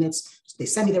 5 minutes. They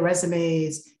send me their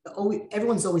resumes.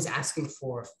 Everyone's always asking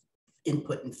for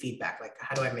input and feedback. Like,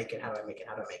 how do I make it? How do I make it?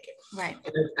 How do I make it? Right.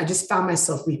 And I just found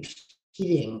myself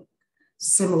repeating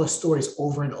similar stories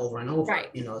over and over and over. Right.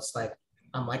 It's like,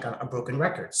 I'm like a broken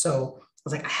record. So I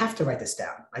was like, I have to write this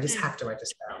down. I just have to write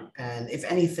this down. And if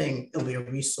anything, it'll be a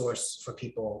resource for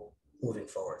people moving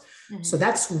forward. Mm-hmm. So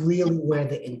that's really where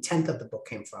the intent of the book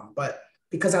came from. But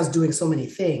because I was doing so many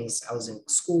things, I was in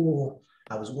school,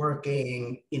 I was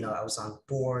working, I was on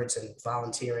boards and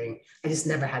volunteering. I just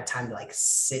never had time to like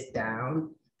sit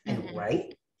down and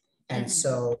write. And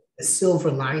so the silver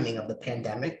lining of the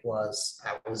pandemic was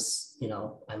I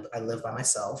lived by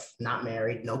myself, not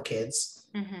married, no kids.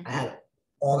 I had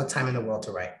all the time in the world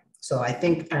to write. So I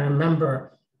think I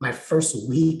remember my first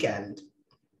weekend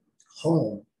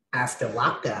home after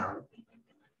lockdown,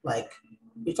 like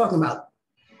you're talking about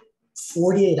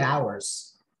 48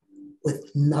 hours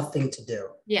with nothing to do.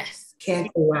 Yes.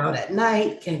 Can't go out at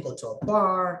night, can't go to a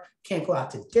bar, can't go out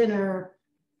to dinner.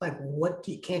 Like what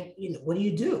do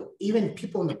you do? Even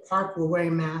people in the park were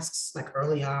wearing masks like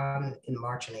early on in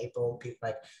March and April. People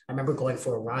I remember going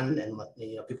for a run and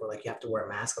people were like, you have to wear a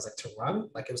mask. I was like, to run?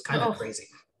 Like it was kind of crazy.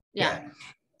 Yeah.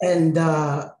 And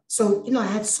so, I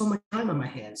had so much time on my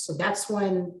hands. So that's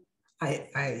when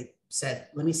I said,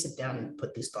 let me sit down and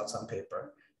put these thoughts on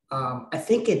paper. I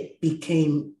think it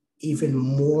became even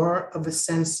more of a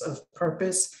sense of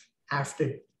purpose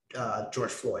after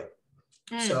George Floyd.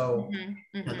 So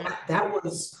that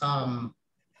was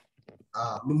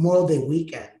Memorial Day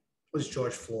weekend was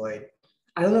George Floyd.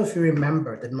 I don't know if you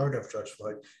remember the murder of George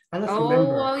Floyd. I don't know if you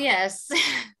remember. Oh, yes.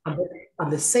 On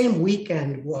the same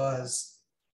weekend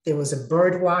there was a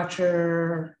bird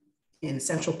watcher in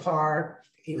Central Park.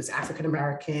 He was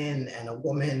African-American, and a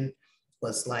woman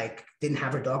was like, didn't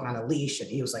have her dog on a leash. And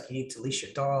he was like, you need to leash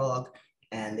your dog.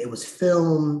 And it was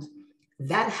filmed.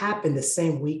 That happened the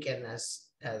same weekend as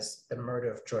the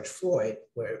murder of George Floyd,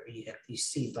 where you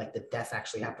see like the death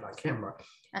actually happen on camera.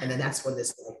 And then that's when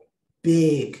this like,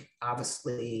 big,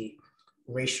 obviously,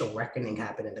 racial reckoning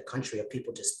happened in the country of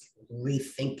people just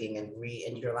rethinking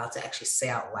and you're allowed to actually say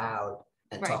out loud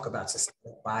and talk about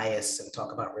systemic bias and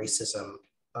talk about racism,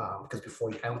 because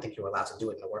before I don't think you were allowed to do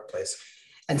it in the workplace.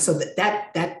 And so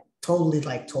that totally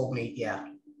like told me, yeah,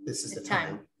 this is the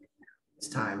time. It's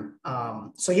time.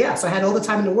 So I had all the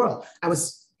time in the world. I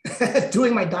was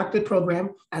doing my doctorate program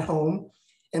at home.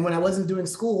 And when I wasn't doing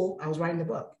school, I was writing the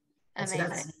book. And so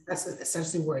that's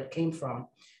essentially where it came from.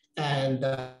 And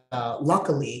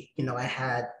luckily, I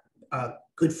had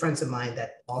good friends of mine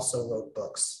that also wrote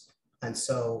books. And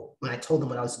so when I told them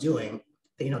what I was doing,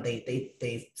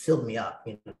 they filled me up,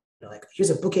 like, here's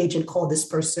a book agent, call this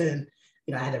person.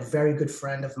 I had a very good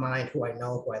friend of mine who I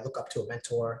look up to, a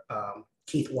mentor,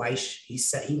 Keith Weish.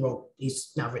 He's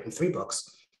now written 3 books.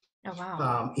 Oh,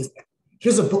 wow.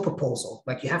 Here's a book proposal.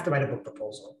 Like, you have to write a book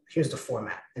proposal. Here's the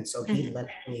format. And so he lent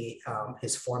me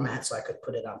his format so I could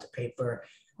put it onto paper.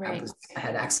 Right. I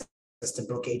had access to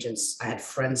book agents. I had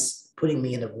friends putting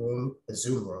me in a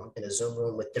Zoom room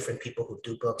with different people who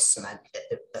do books. And I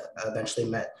eventually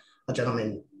met a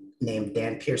gentleman named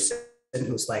Dan Pearson,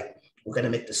 who's like, we're going to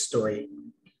make this story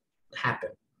happen.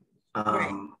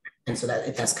 And so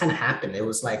that's kind of happened. It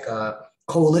was like a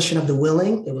coalition of the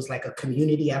willing. It was like a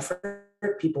community effort.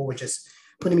 People were just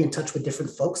putting me in touch with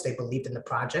different folks. They believed in the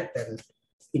project, and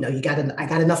I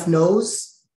got enough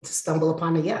no's to stumble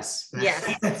upon a yes.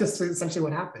 Yes. That's just essentially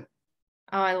what happened.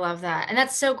 Oh, I love that. And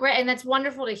that's so great. And that's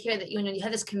wonderful to hear that, you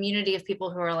have this community of people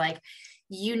who are like,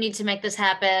 you need to make this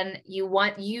happen.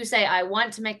 You say, I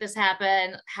want to make this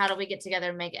happen. How do we get together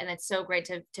and make it? And it's so great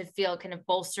to feel kind of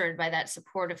bolstered by that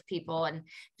support of people, and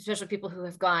especially people who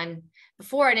have gone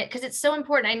before in it, because it's so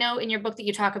important. I know in your book that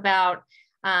you talk about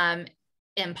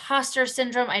imposter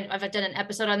syndrome. I've done an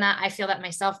episode on that. I feel that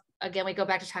myself. Again, we go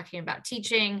back to talking about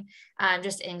teaching,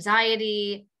 just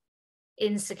anxiety,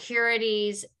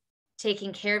 insecurities,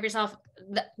 taking care of yourself,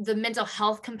 the mental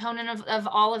health component of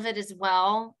all of it as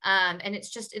well. And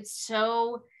it's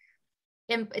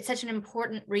such an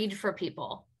important read for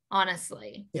people,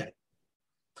 honestly. Yeah.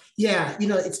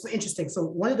 It's interesting. So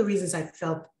one of the reasons I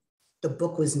felt the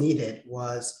book was needed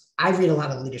was I read a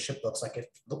lot of leadership books. Like, if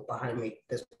you look behind me,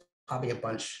 there's probably a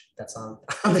bunch that's on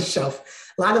the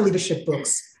shelf, a lot of leadership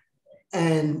books.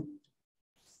 And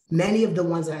many of the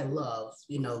ones that I love,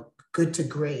 Good to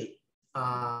Great,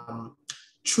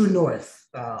 True North,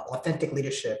 Authentic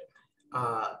Leadership,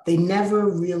 they never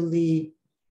really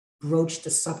broached the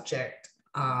subject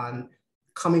on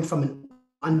coming from an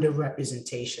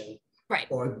underrepresentation, right,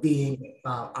 or being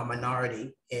a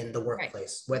minority in the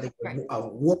workplace, whether you're a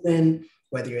woman,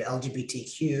 whether you're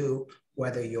LGBTQ,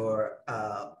 whether you're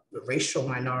a racial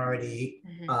minority,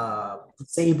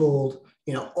 disabled,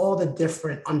 all the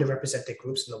different underrepresented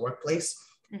groups in the workplace.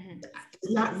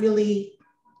 Not really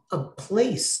a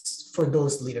place for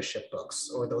those leadership books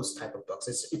or those type of books.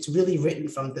 It's really written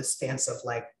from the stance of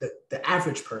like the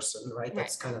average person, right?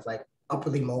 That's kind of like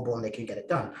upwardly mobile and they can get it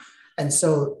done. And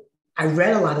so I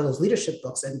read a lot of those leadership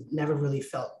books and never really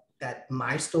felt that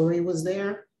my story was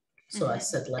there. So I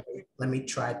said, let me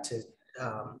try to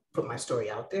put my story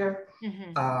out there.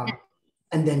 Mm-hmm.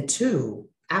 And then two,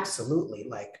 absolutely,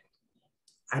 like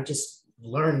I just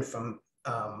learned from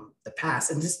the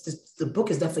past. And the book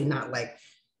is definitely not like,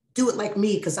 do it like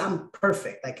me because I'm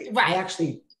perfect. Like I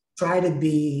actually try to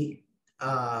be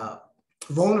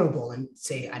vulnerable and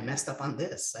say, I messed up on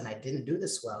this and I didn't do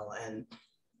this well. And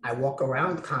I walk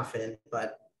around confident,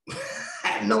 but I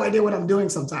have no idea what I'm doing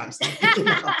sometimes.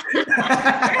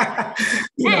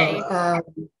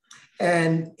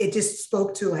 And it just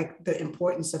spoke to like the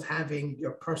importance of having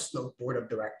your personal board of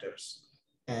directors.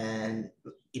 And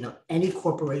any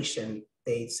corporation,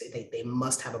 they say they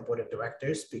must have a board of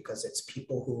directors because it's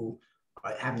people who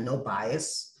have no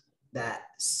bias that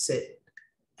sit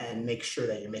and make sure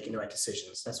that you're making the right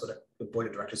decisions. That's what a board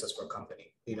of directors is for a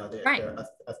company. They're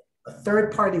a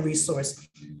third-party resource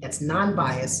that's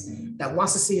non-biased, that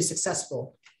wants to see you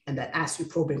successful, and that asks you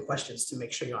probing questions to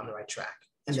make sure you're on the right track.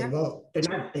 And they won't.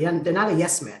 They're not a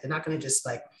yes man. They're not going to just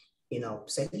like,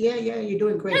 say, yeah, you're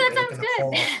doing great. Yeah, that sounds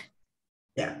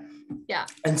good. Yeah.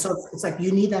 And so it's like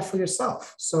you need that for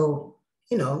yourself. So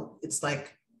it's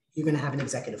like you're going to have an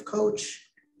executive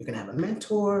coach. You're going to have a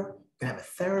mentor. You're going to have a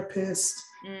therapist.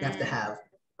 You have to have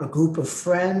a group of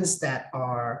friends that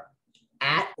are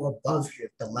at or above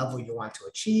the level you want to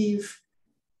achieve.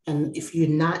 And if you're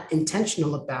not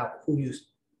intentional about who you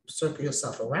circle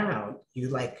yourself around, you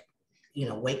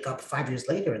wake up 5 years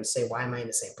later and say, why am I in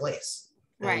the same place?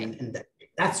 Right. And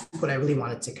that's what I really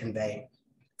wanted to convey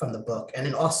from the book. And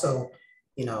then also,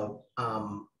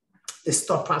 this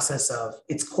thought process of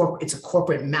it's a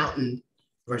corporate mountain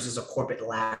versus a corporate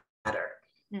ladder.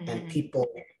 Mm-hmm. And people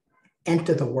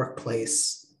enter the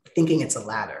workplace thinking it's a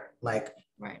ladder. Like,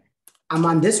 I'm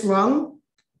on this rung,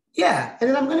 and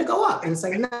then I'm gonna go up. And it's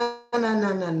like, no.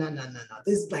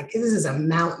 This is a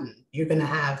mountain. You're gonna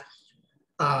have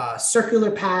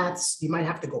circular paths. You might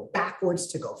have to go backwards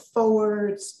to go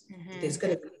forwards. Mm-hmm. There's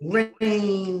gonna be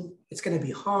rain. It's gonna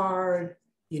be hard.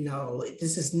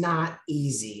 This is not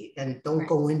easy. And don't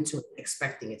go into it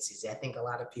expecting it's easy. I think a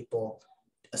lot of people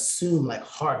assume like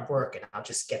hard work and I'll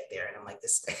just get there. And I'm like,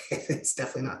 this, it's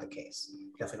definitely not the case.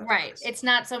 Definitely not the case. It's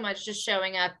not so much just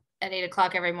showing up at 8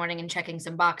 o'clock every morning and checking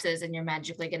some boxes and you're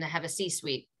magically going to have a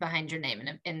C-suite behind your name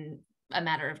in a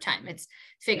matter of time. It's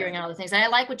figuring out all the things. And I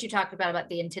like what you talked about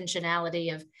the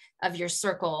intentionality of your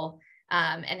circle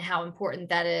and how important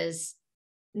that is.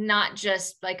 Not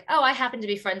just like, oh, I happen to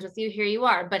be friends with you, here you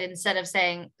are. But instead of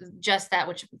saying just that,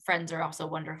 which friends are also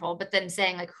wonderful, but then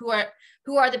saying like, who are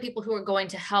the people who are going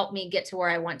to help me get to where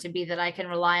I want to be that I can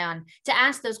rely on to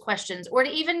ask those questions or to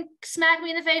even smack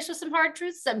me in the face with some hard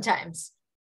truths sometimes.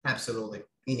 Absolutely.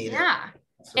 You need it. Absolutely.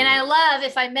 And I love,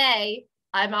 if I may,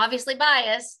 I'm obviously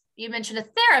biased. You mentioned a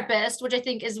therapist, which I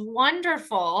think is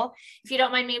wonderful. If you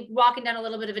don't mind me walking down a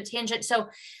little bit of a tangent. So,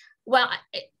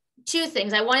 two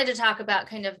things. I wanted to talk about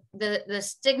kind of the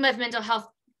stigma of mental health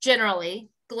generally,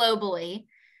 globally,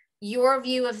 your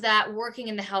view of that working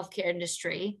in the healthcare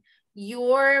industry,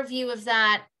 your view of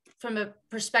that from a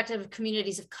perspective of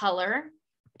communities of color.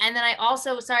 And then I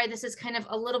also, sorry, this is kind of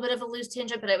a little bit of a loose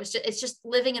tangent, but it's just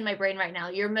living in my brain right now.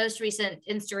 Your most recent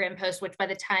Instagram post, which by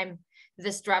the time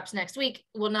this drops next week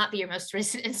will not be your most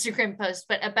recent Instagram post,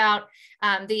 but about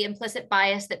the implicit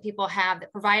bias that people have,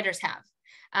 that providers have.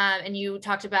 And you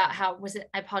talked about how, was it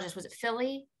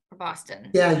Philly or Boston?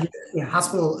 Yeah,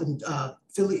 hospital in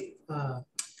Philly. I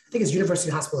think it's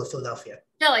University Hospital of Philadelphia.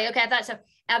 Philly, okay, I thought so.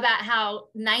 About how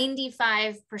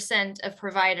 95% of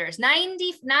providers,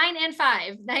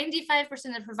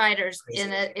 95% of providers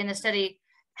in a study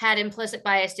had implicit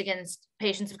bias against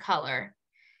patients of color.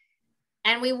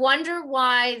 And we wonder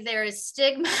why there is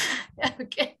stigma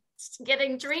against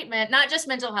getting treatment, not just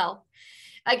mental health,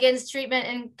 against treatment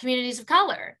in communities of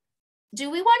color. Do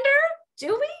we wonder?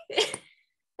 Do we?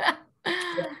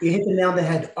 You hit the nail on the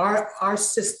head. Our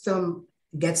system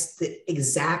gets the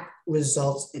exact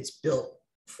results it's built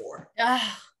for.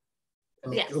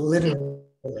 Literally,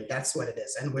 that's what it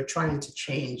is. And we're trying to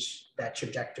change that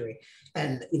trajectory.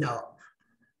 And,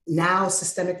 now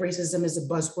systemic racism is a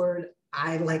buzzword.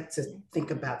 I like to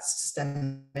think about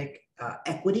systemic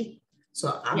equity.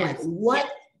 So I'm like, what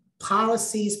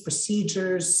policies,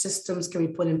 procedures, systems can we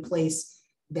put in place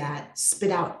that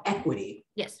spit out equity?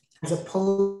 Yes. As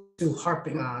opposed to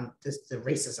harping on the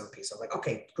racism piece of like,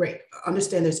 okay, great.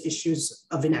 Understand there's issues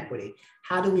of inequity.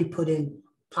 How do we put in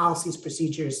policies,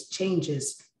 procedures,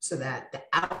 changes so that the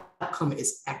outcome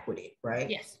is equity, right?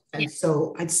 Yes. And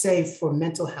so I'd say for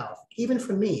mental health, even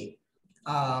for me,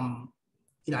 I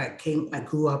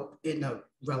grew up in a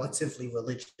relatively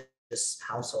religious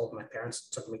household. My parents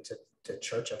took me to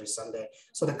church every Sunday.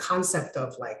 So the concept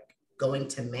of like going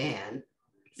to man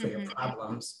for your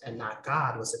problems and not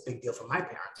God was a big deal for my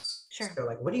parents. Sure. So they're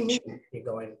like, what do you mean you're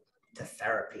going to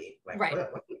therapy? Like, right. what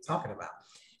are you talking about?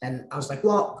 And I was like,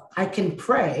 well, I can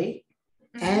pray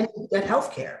and get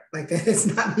healthcare. Like, it's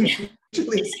not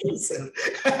mutually exclusive.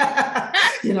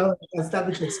 You know, that's not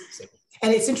mutually exclusive.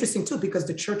 And it's interesting too, because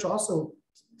the church also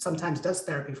sometimes does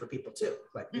therapy for people too.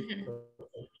 Like,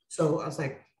 so I was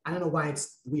like, I don't know why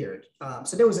it's weird.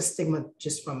 So there was a stigma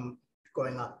just from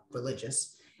growing up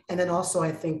religious. And then also,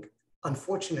 I think,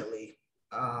 unfortunately,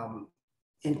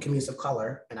 in communities of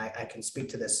color, and I can speak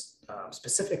to this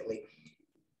specifically,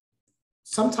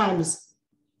 sometimes,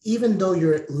 even though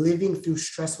you're living through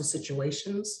stressful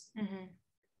situations,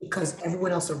 because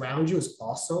everyone else around you is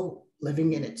also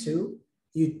living in it too,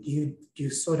 you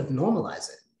sort of normalize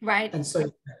it. Right. And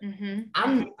so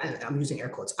I'm using air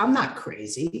quotes, I'm not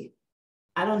crazy.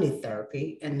 I don't need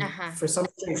therapy. And for some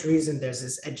strange reason, there's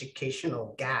this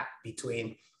educational gap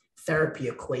between therapy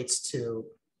equates to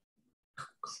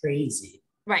crazy.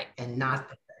 Right. And not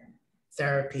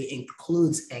therapy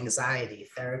includes anxiety.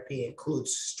 Therapy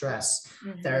includes stress.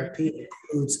 Therapy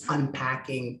includes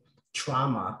unpacking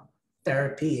trauma.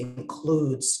 Therapy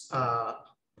includes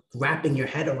wrapping your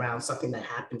head around something that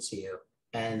happened to you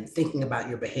and thinking about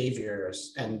your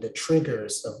behaviors and the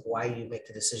triggers of why you make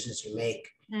the decisions you make.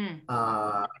 And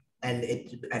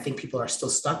I think people are still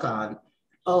stuck on,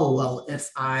 oh, well,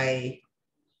 if I,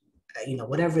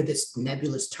 whatever this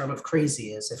nebulous term of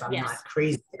crazy is, if I'm not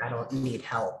crazy, I don't need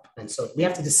help. And so we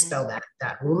have to dispel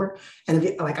that rumor.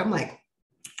 And I'm like,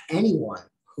 anyone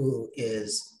who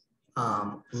is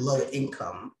low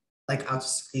income, like I'll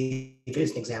just give you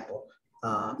an example.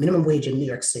 Minimum wage in New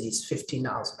York City is $15 an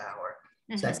hour.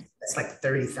 So that's like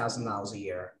 $30,000 a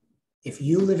year. If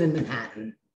you live in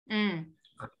Manhattan,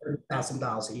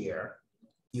 $30,000 a year,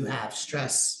 you have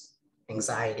stress,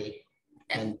 anxiety,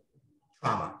 and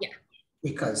trauma. Yeah.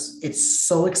 Because it's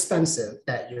so expensive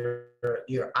that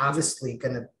you're obviously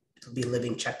going to be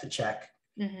living check to check.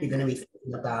 You're going to be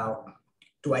thinking about,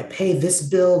 do I pay this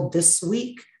bill this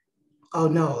week? Oh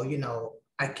no,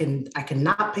 I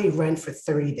cannot pay rent for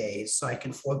 30 days, so I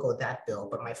can forego that bill,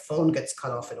 but my phone gets cut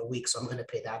off in a week, so I'm going to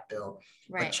pay that bill.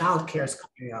 Right. But childcare is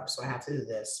coming up, so I have to do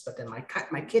this. But then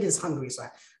my kid is hungry, so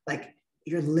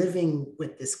you're living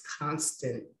with this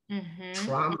constant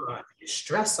trauma and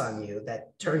stress on you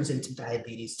that turns into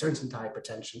diabetes, turns into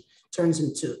hypertension, turns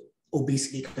into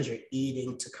obesity because you're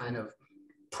eating to kind of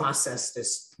process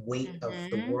this weight of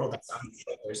the world that's on your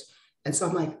shoulders. And so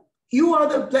I'm like, you are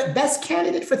the best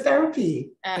candidate for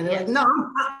therapy. And they're like, no,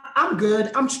 I'm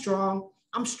good. I'm strong.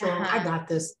 I got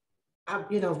this.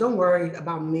 Don't worry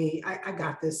about me. I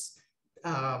got this.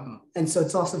 And so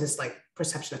it's also this like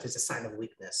perception that there's a sign of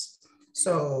weakness.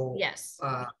 So yes.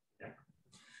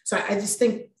 So I just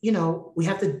think, we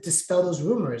have to dispel those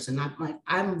rumors. And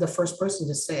I'm the first person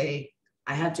to say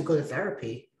I had to go to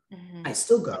therapy. I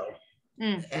still go.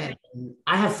 And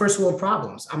I have first world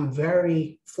problems. I'm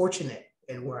very fortunate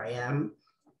in where I am,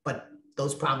 but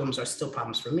those problems are still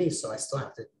problems for me. So I still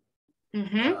have to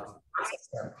process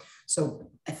them. So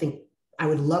I think I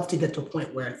would love to get to a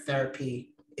point where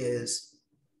therapy is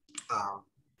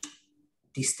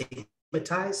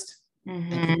destigmatized.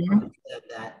 And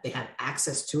that they have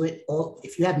access to it. Or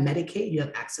if you have Medicaid, you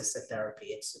have access to therapy.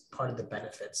 It's part of the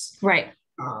benefits. Right.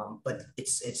 But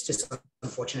it's just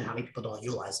unfortunate how many people don't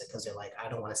utilize it because they're like, I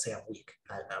don't want to say I'm weak.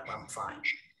 I'm fine.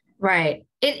 Right.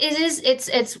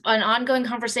 It's an ongoing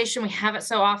conversation. We have it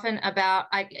so often about,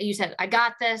 you said, I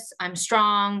got this, I'm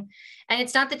strong. And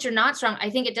it's not that you're not strong.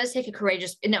 I think it does take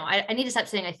I need to stop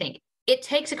saying I think. It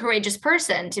takes a courageous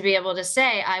person to be able to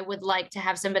say, I would like to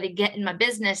have somebody get in my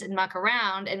business and muck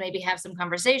around and maybe have some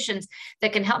conversations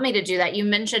that can help me to do that. You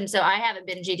mentioned, so I have a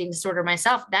binge eating disorder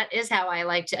myself. That is how I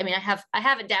like to, I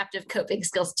have adaptive coping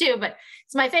skills too, but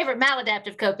it's my favorite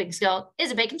maladaptive coping skill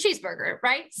is a bacon cheeseburger,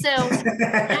 right? So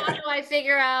how do I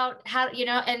figure out how,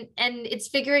 and it's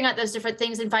figuring out those different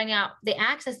things and finding out the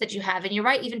access that you have. And you're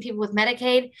right, even people with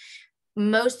Medicaid,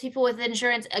 most people with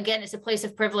insurance, again, it's a place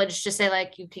of privilege to say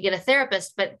like you could get a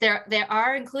therapist, but there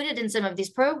are included in some of these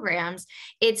programs.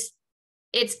 It's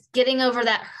getting over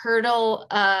that hurdle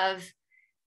of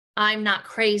I'm not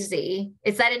crazy.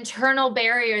 It's that internal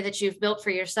barrier that you've built for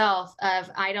yourself of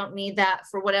I don't need that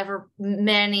for whatever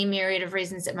many myriad of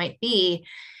reasons it might be.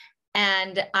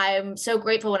 And I'm so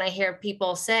grateful when I hear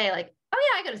people say like, oh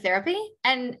yeah, I go to therapy.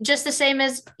 And just the same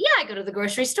as, yeah, I go to the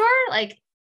grocery store. Like,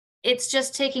 it's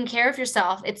just taking care of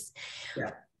yourself.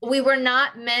 We were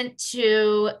not meant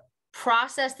to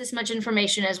process this much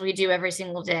information as we do every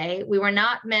single day. We were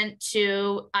not meant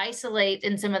to isolate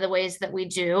in some of the ways that we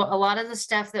do. A lot of the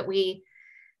stuff that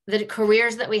the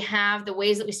careers that we have, the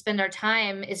ways that we spend our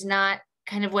time is not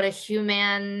kind of what a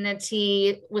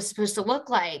humanity was supposed to look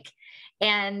like.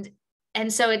 And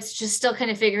so it's just still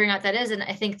kind of figuring out that is. And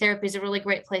I think therapy is a really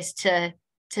great place to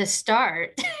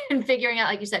start and figuring out,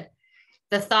 like you said,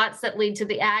 the thoughts that lead to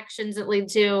the actions that lead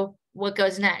to what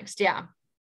goes next. Yeah.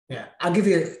 Yeah. I'll give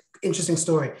you an interesting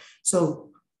story.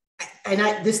 So,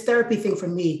 this therapy thing for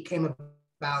me came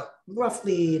about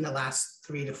roughly in the last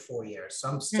 3 to 4 years. So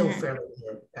I'm still fairly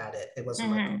new at it. It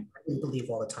wasn't like, I didn't believe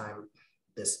all the time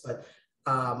this, but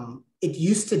it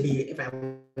used to be if I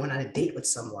went on a date with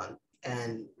someone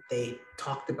and they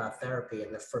talked about therapy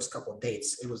in the first couple of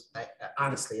dates, it was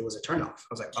honestly, it was a turnoff.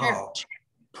 I was like, oh,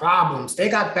 problems. They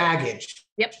got baggage.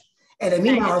 Yep. And then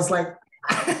meanwhile, I was like,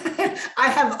 I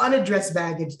have unaddressed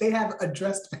baggage. They have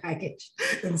addressed baggage.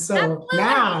 And so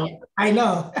now I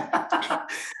know.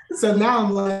 So now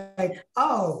I'm like,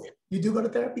 oh, you do go to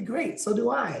therapy? Great. So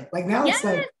do I. Like now it's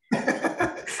like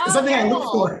it's something I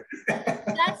look for.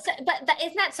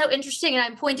 Isn't that so interesting? And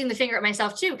I'm pointing the finger at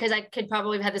myself too, because I could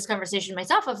probably have had this conversation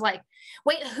myself of like,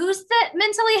 wait, who's the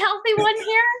mentally healthy one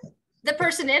here? The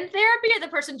person in therapy or the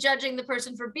person judging the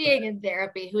person for being in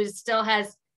therapy who still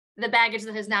has the baggage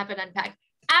that has not been unpacked?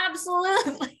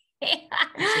 Absolutely.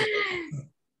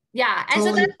 Yeah. And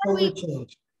so that's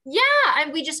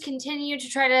and we just continue to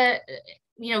try to,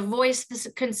 voice this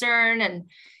concern and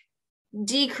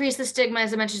decrease the stigma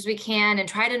as much as we can and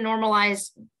try to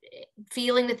normalize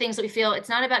feeling the things that we feel. It's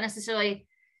not about necessarily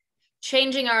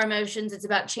changing our emotions. It's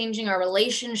about changing our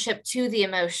relationship to the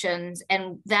emotions.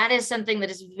 And that is something that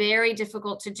is very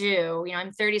difficult to do.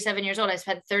 I'm 37 years old. I've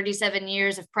had 37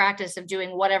 years of practice of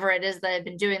doing whatever it is that I've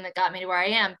been doing that got me to where I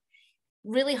am.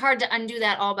 Really hard to undo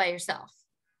that all by yourself.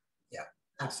 Yeah,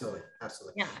 absolutely.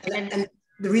 Absolutely. Yeah. And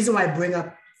the reason why I bring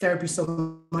up therapy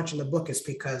so much in the book is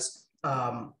because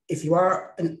if you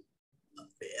are an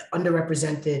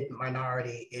underrepresented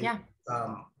minority in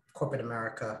corporate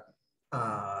America,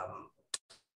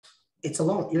 it's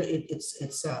alone.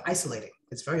 It's isolating.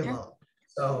 It's very alone.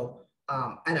 So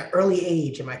at an early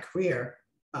age in my career,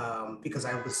 because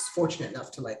I was fortunate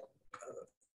enough to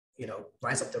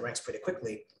rise up the ranks pretty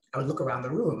quickly, I would look around the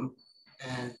room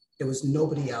and there was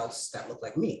nobody else that looked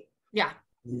like me. Yeah.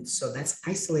 And so that's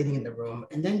isolating in the room.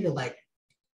 And then you're like,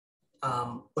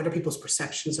 what are people's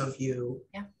perceptions of you?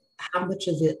 Yeah. How much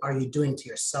of it are you doing to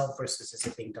yourself versus is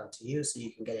it being done to you so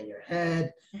you can get in your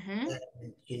head? And,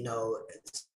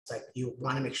 it's like you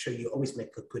want to make sure you always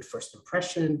make a good first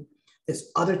impression.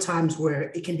 There's other times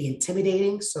where it can be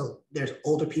intimidating. So there's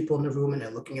older people in the room and they're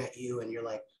looking at you and you're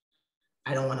like,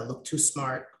 I don't want to look too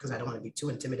smart because I don't want to be too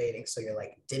intimidating. So you're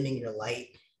like dimming your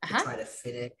light to try to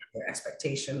fit in their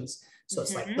expectations. So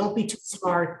it's like, don't be too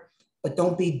smart, but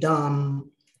don't be dumb.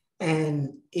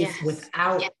 And if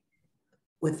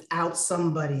without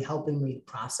somebody helping me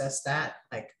process that,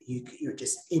 like you're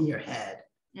just in your head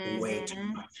way too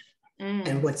much.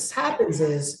 And what's happens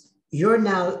is you're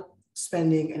now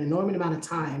spending an enormous amount of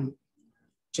time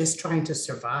just trying to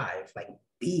survive, like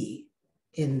be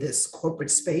in this corporate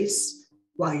space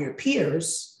while your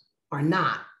peers are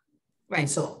not. Right. And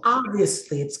so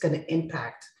obviously it's going to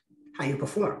impact how you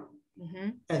perform.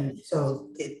 And so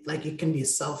it can be a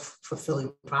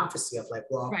self-fulfilling prophecy of like,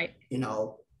 well,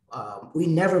 we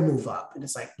never move up. And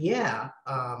it's like,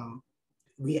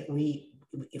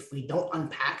 if we don't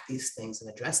unpack these things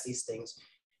and address these things,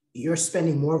 you're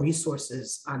spending more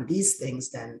resources on these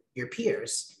things than your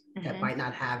peers that might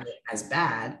not have it as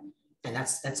bad. And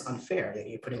that's unfair.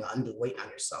 You're putting undue weight on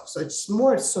yourself. So it's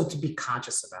more so to be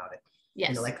conscious about it.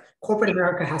 Yes. Like corporate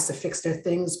America has to fix their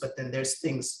things, but then there's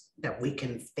things that we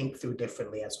can think through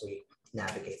differently as we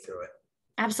navigate through it.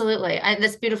 Absolutely.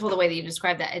 That's beautiful the way that you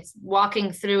describe that. It's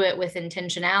walking through it with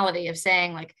intentionality of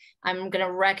saying like, I'm going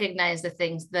to recognize the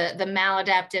things, the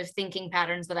maladaptive thinking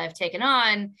patterns that I've taken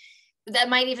on that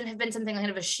might even have been something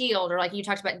kind of a shield, or like you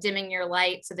talked about dimming your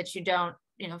light so that you don't,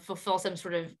 fulfill some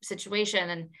sort of situation.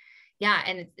 And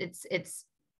and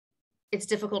it's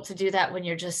difficult to do that when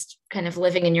you're just kind of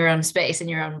living in your own space, in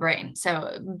your own brain.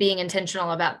 So being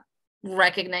intentional about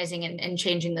recognizing and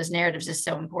changing those narratives is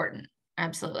so important.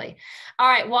 Absolutely. All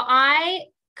right. Well, I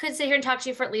could sit here and talk to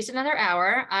you for at least another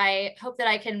hour. I hope that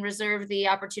I can reserve the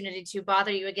opportunity to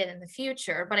bother you again in the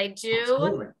future, but I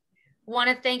do want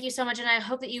to thank you so much. And I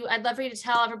hope that I'd love for you to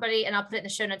tell everybody, and I'll put it in the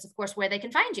show notes, of course, where they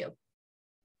can find you.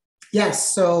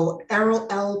 Yes. So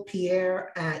Erroll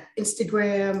Pierre at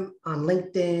Instagram, on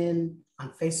LinkedIn,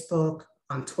 on Facebook,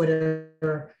 on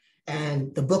Twitter.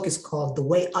 And the book is called The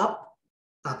Way Up,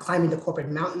 Climbing the Corporate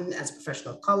Mountain as a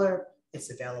Professional of Color. It's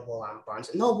available on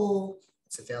Barnes & Noble.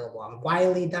 It's available on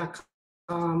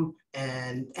Wiley.com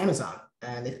and Amazon.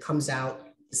 And it comes out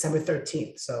December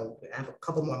 13th. So we have a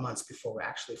couple more months before we're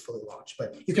actually fully launched,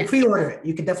 but you can pre-order it.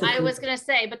 You can definitely. I was going to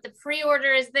say, but the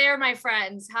pre-order is there, my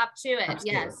friends. Hop to it.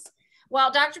 Yes. Well,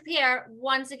 Dr. Pierre,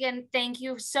 once again, thank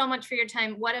you so much for your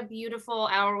time. What a beautiful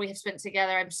hour we have spent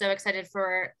together. I'm so excited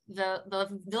for the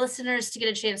listeners to get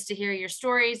a chance to hear your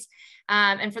stories.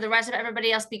 And for the rest of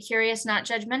everybody else, be curious, not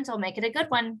judgmental. Make it a good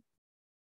one.